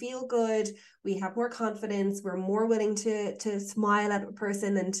we can feel good, we have more confidence, we're more willing to smile at a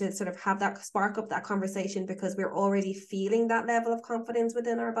person and to sort of have that spark up that conversation, because we're already feeling that level of confidence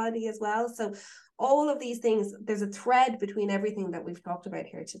within our body as well. So all of these things, there's a thread between everything that we've talked about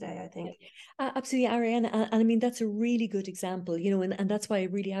here today, I think. Absolutely, Ariane. And I mean, that's a really good example, you know, and that's why I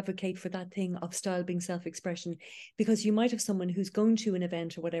really advocate for that thing of style being self-expression, because you might have someone who's going to an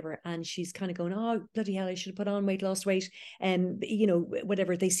event or whatever, and she's kind of going, oh, bloody hell, I should have put on weight, lost weight. And, you know,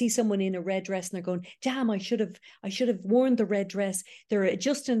 whatever, they see someone in a red dress and they're going, damn, I should have worn the red dress. They're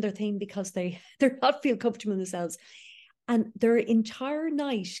adjusting their thing because they're not feel comfortable in themselves. And their entire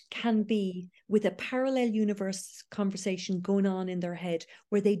night can be with a parallel universe conversation going on in their head,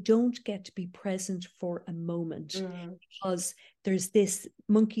 where they don't get to be present for a moment because there's this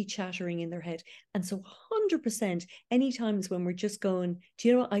monkey chattering in their head. And so 100%, any times when we're just going, do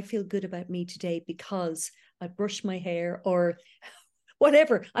you know what, I feel good about me today because I brushed my hair, or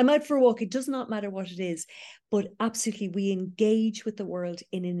whatever, I'm out for a walk, it does not matter what it is, but absolutely we engage with the world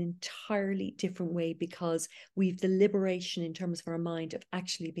in an entirely different way, because we've the liberation in terms of our mind of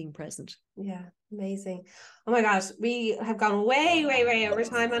actually being present. Yeah, amazing. Oh my gosh, we have gone way over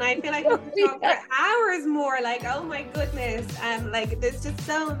time, and I feel like we could talk for hours more. Like, oh my goodness, like there's just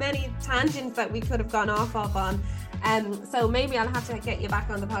so many tangents that we could have gone off on. So maybe I'll have to get you back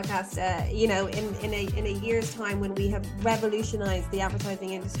on the podcast, you know, in a year's time, when we have revolutionized the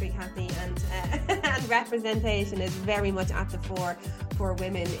advertising industry, Cathy, and representation is very much at the fore for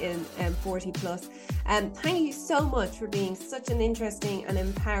women in 40 plus. Thank you so much for being such an interesting and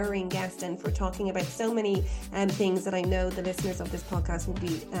empowering guest, and for talking about so many things that I know the listeners of this podcast will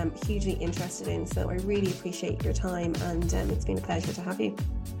be hugely interested in. So I really appreciate your time, and it's been a pleasure to have you.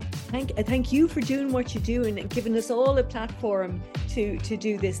 Thank you for doing what you do and giving us all a platform to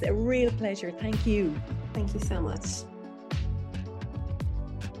do this. A real pleasure. Thank you. Thank you so much.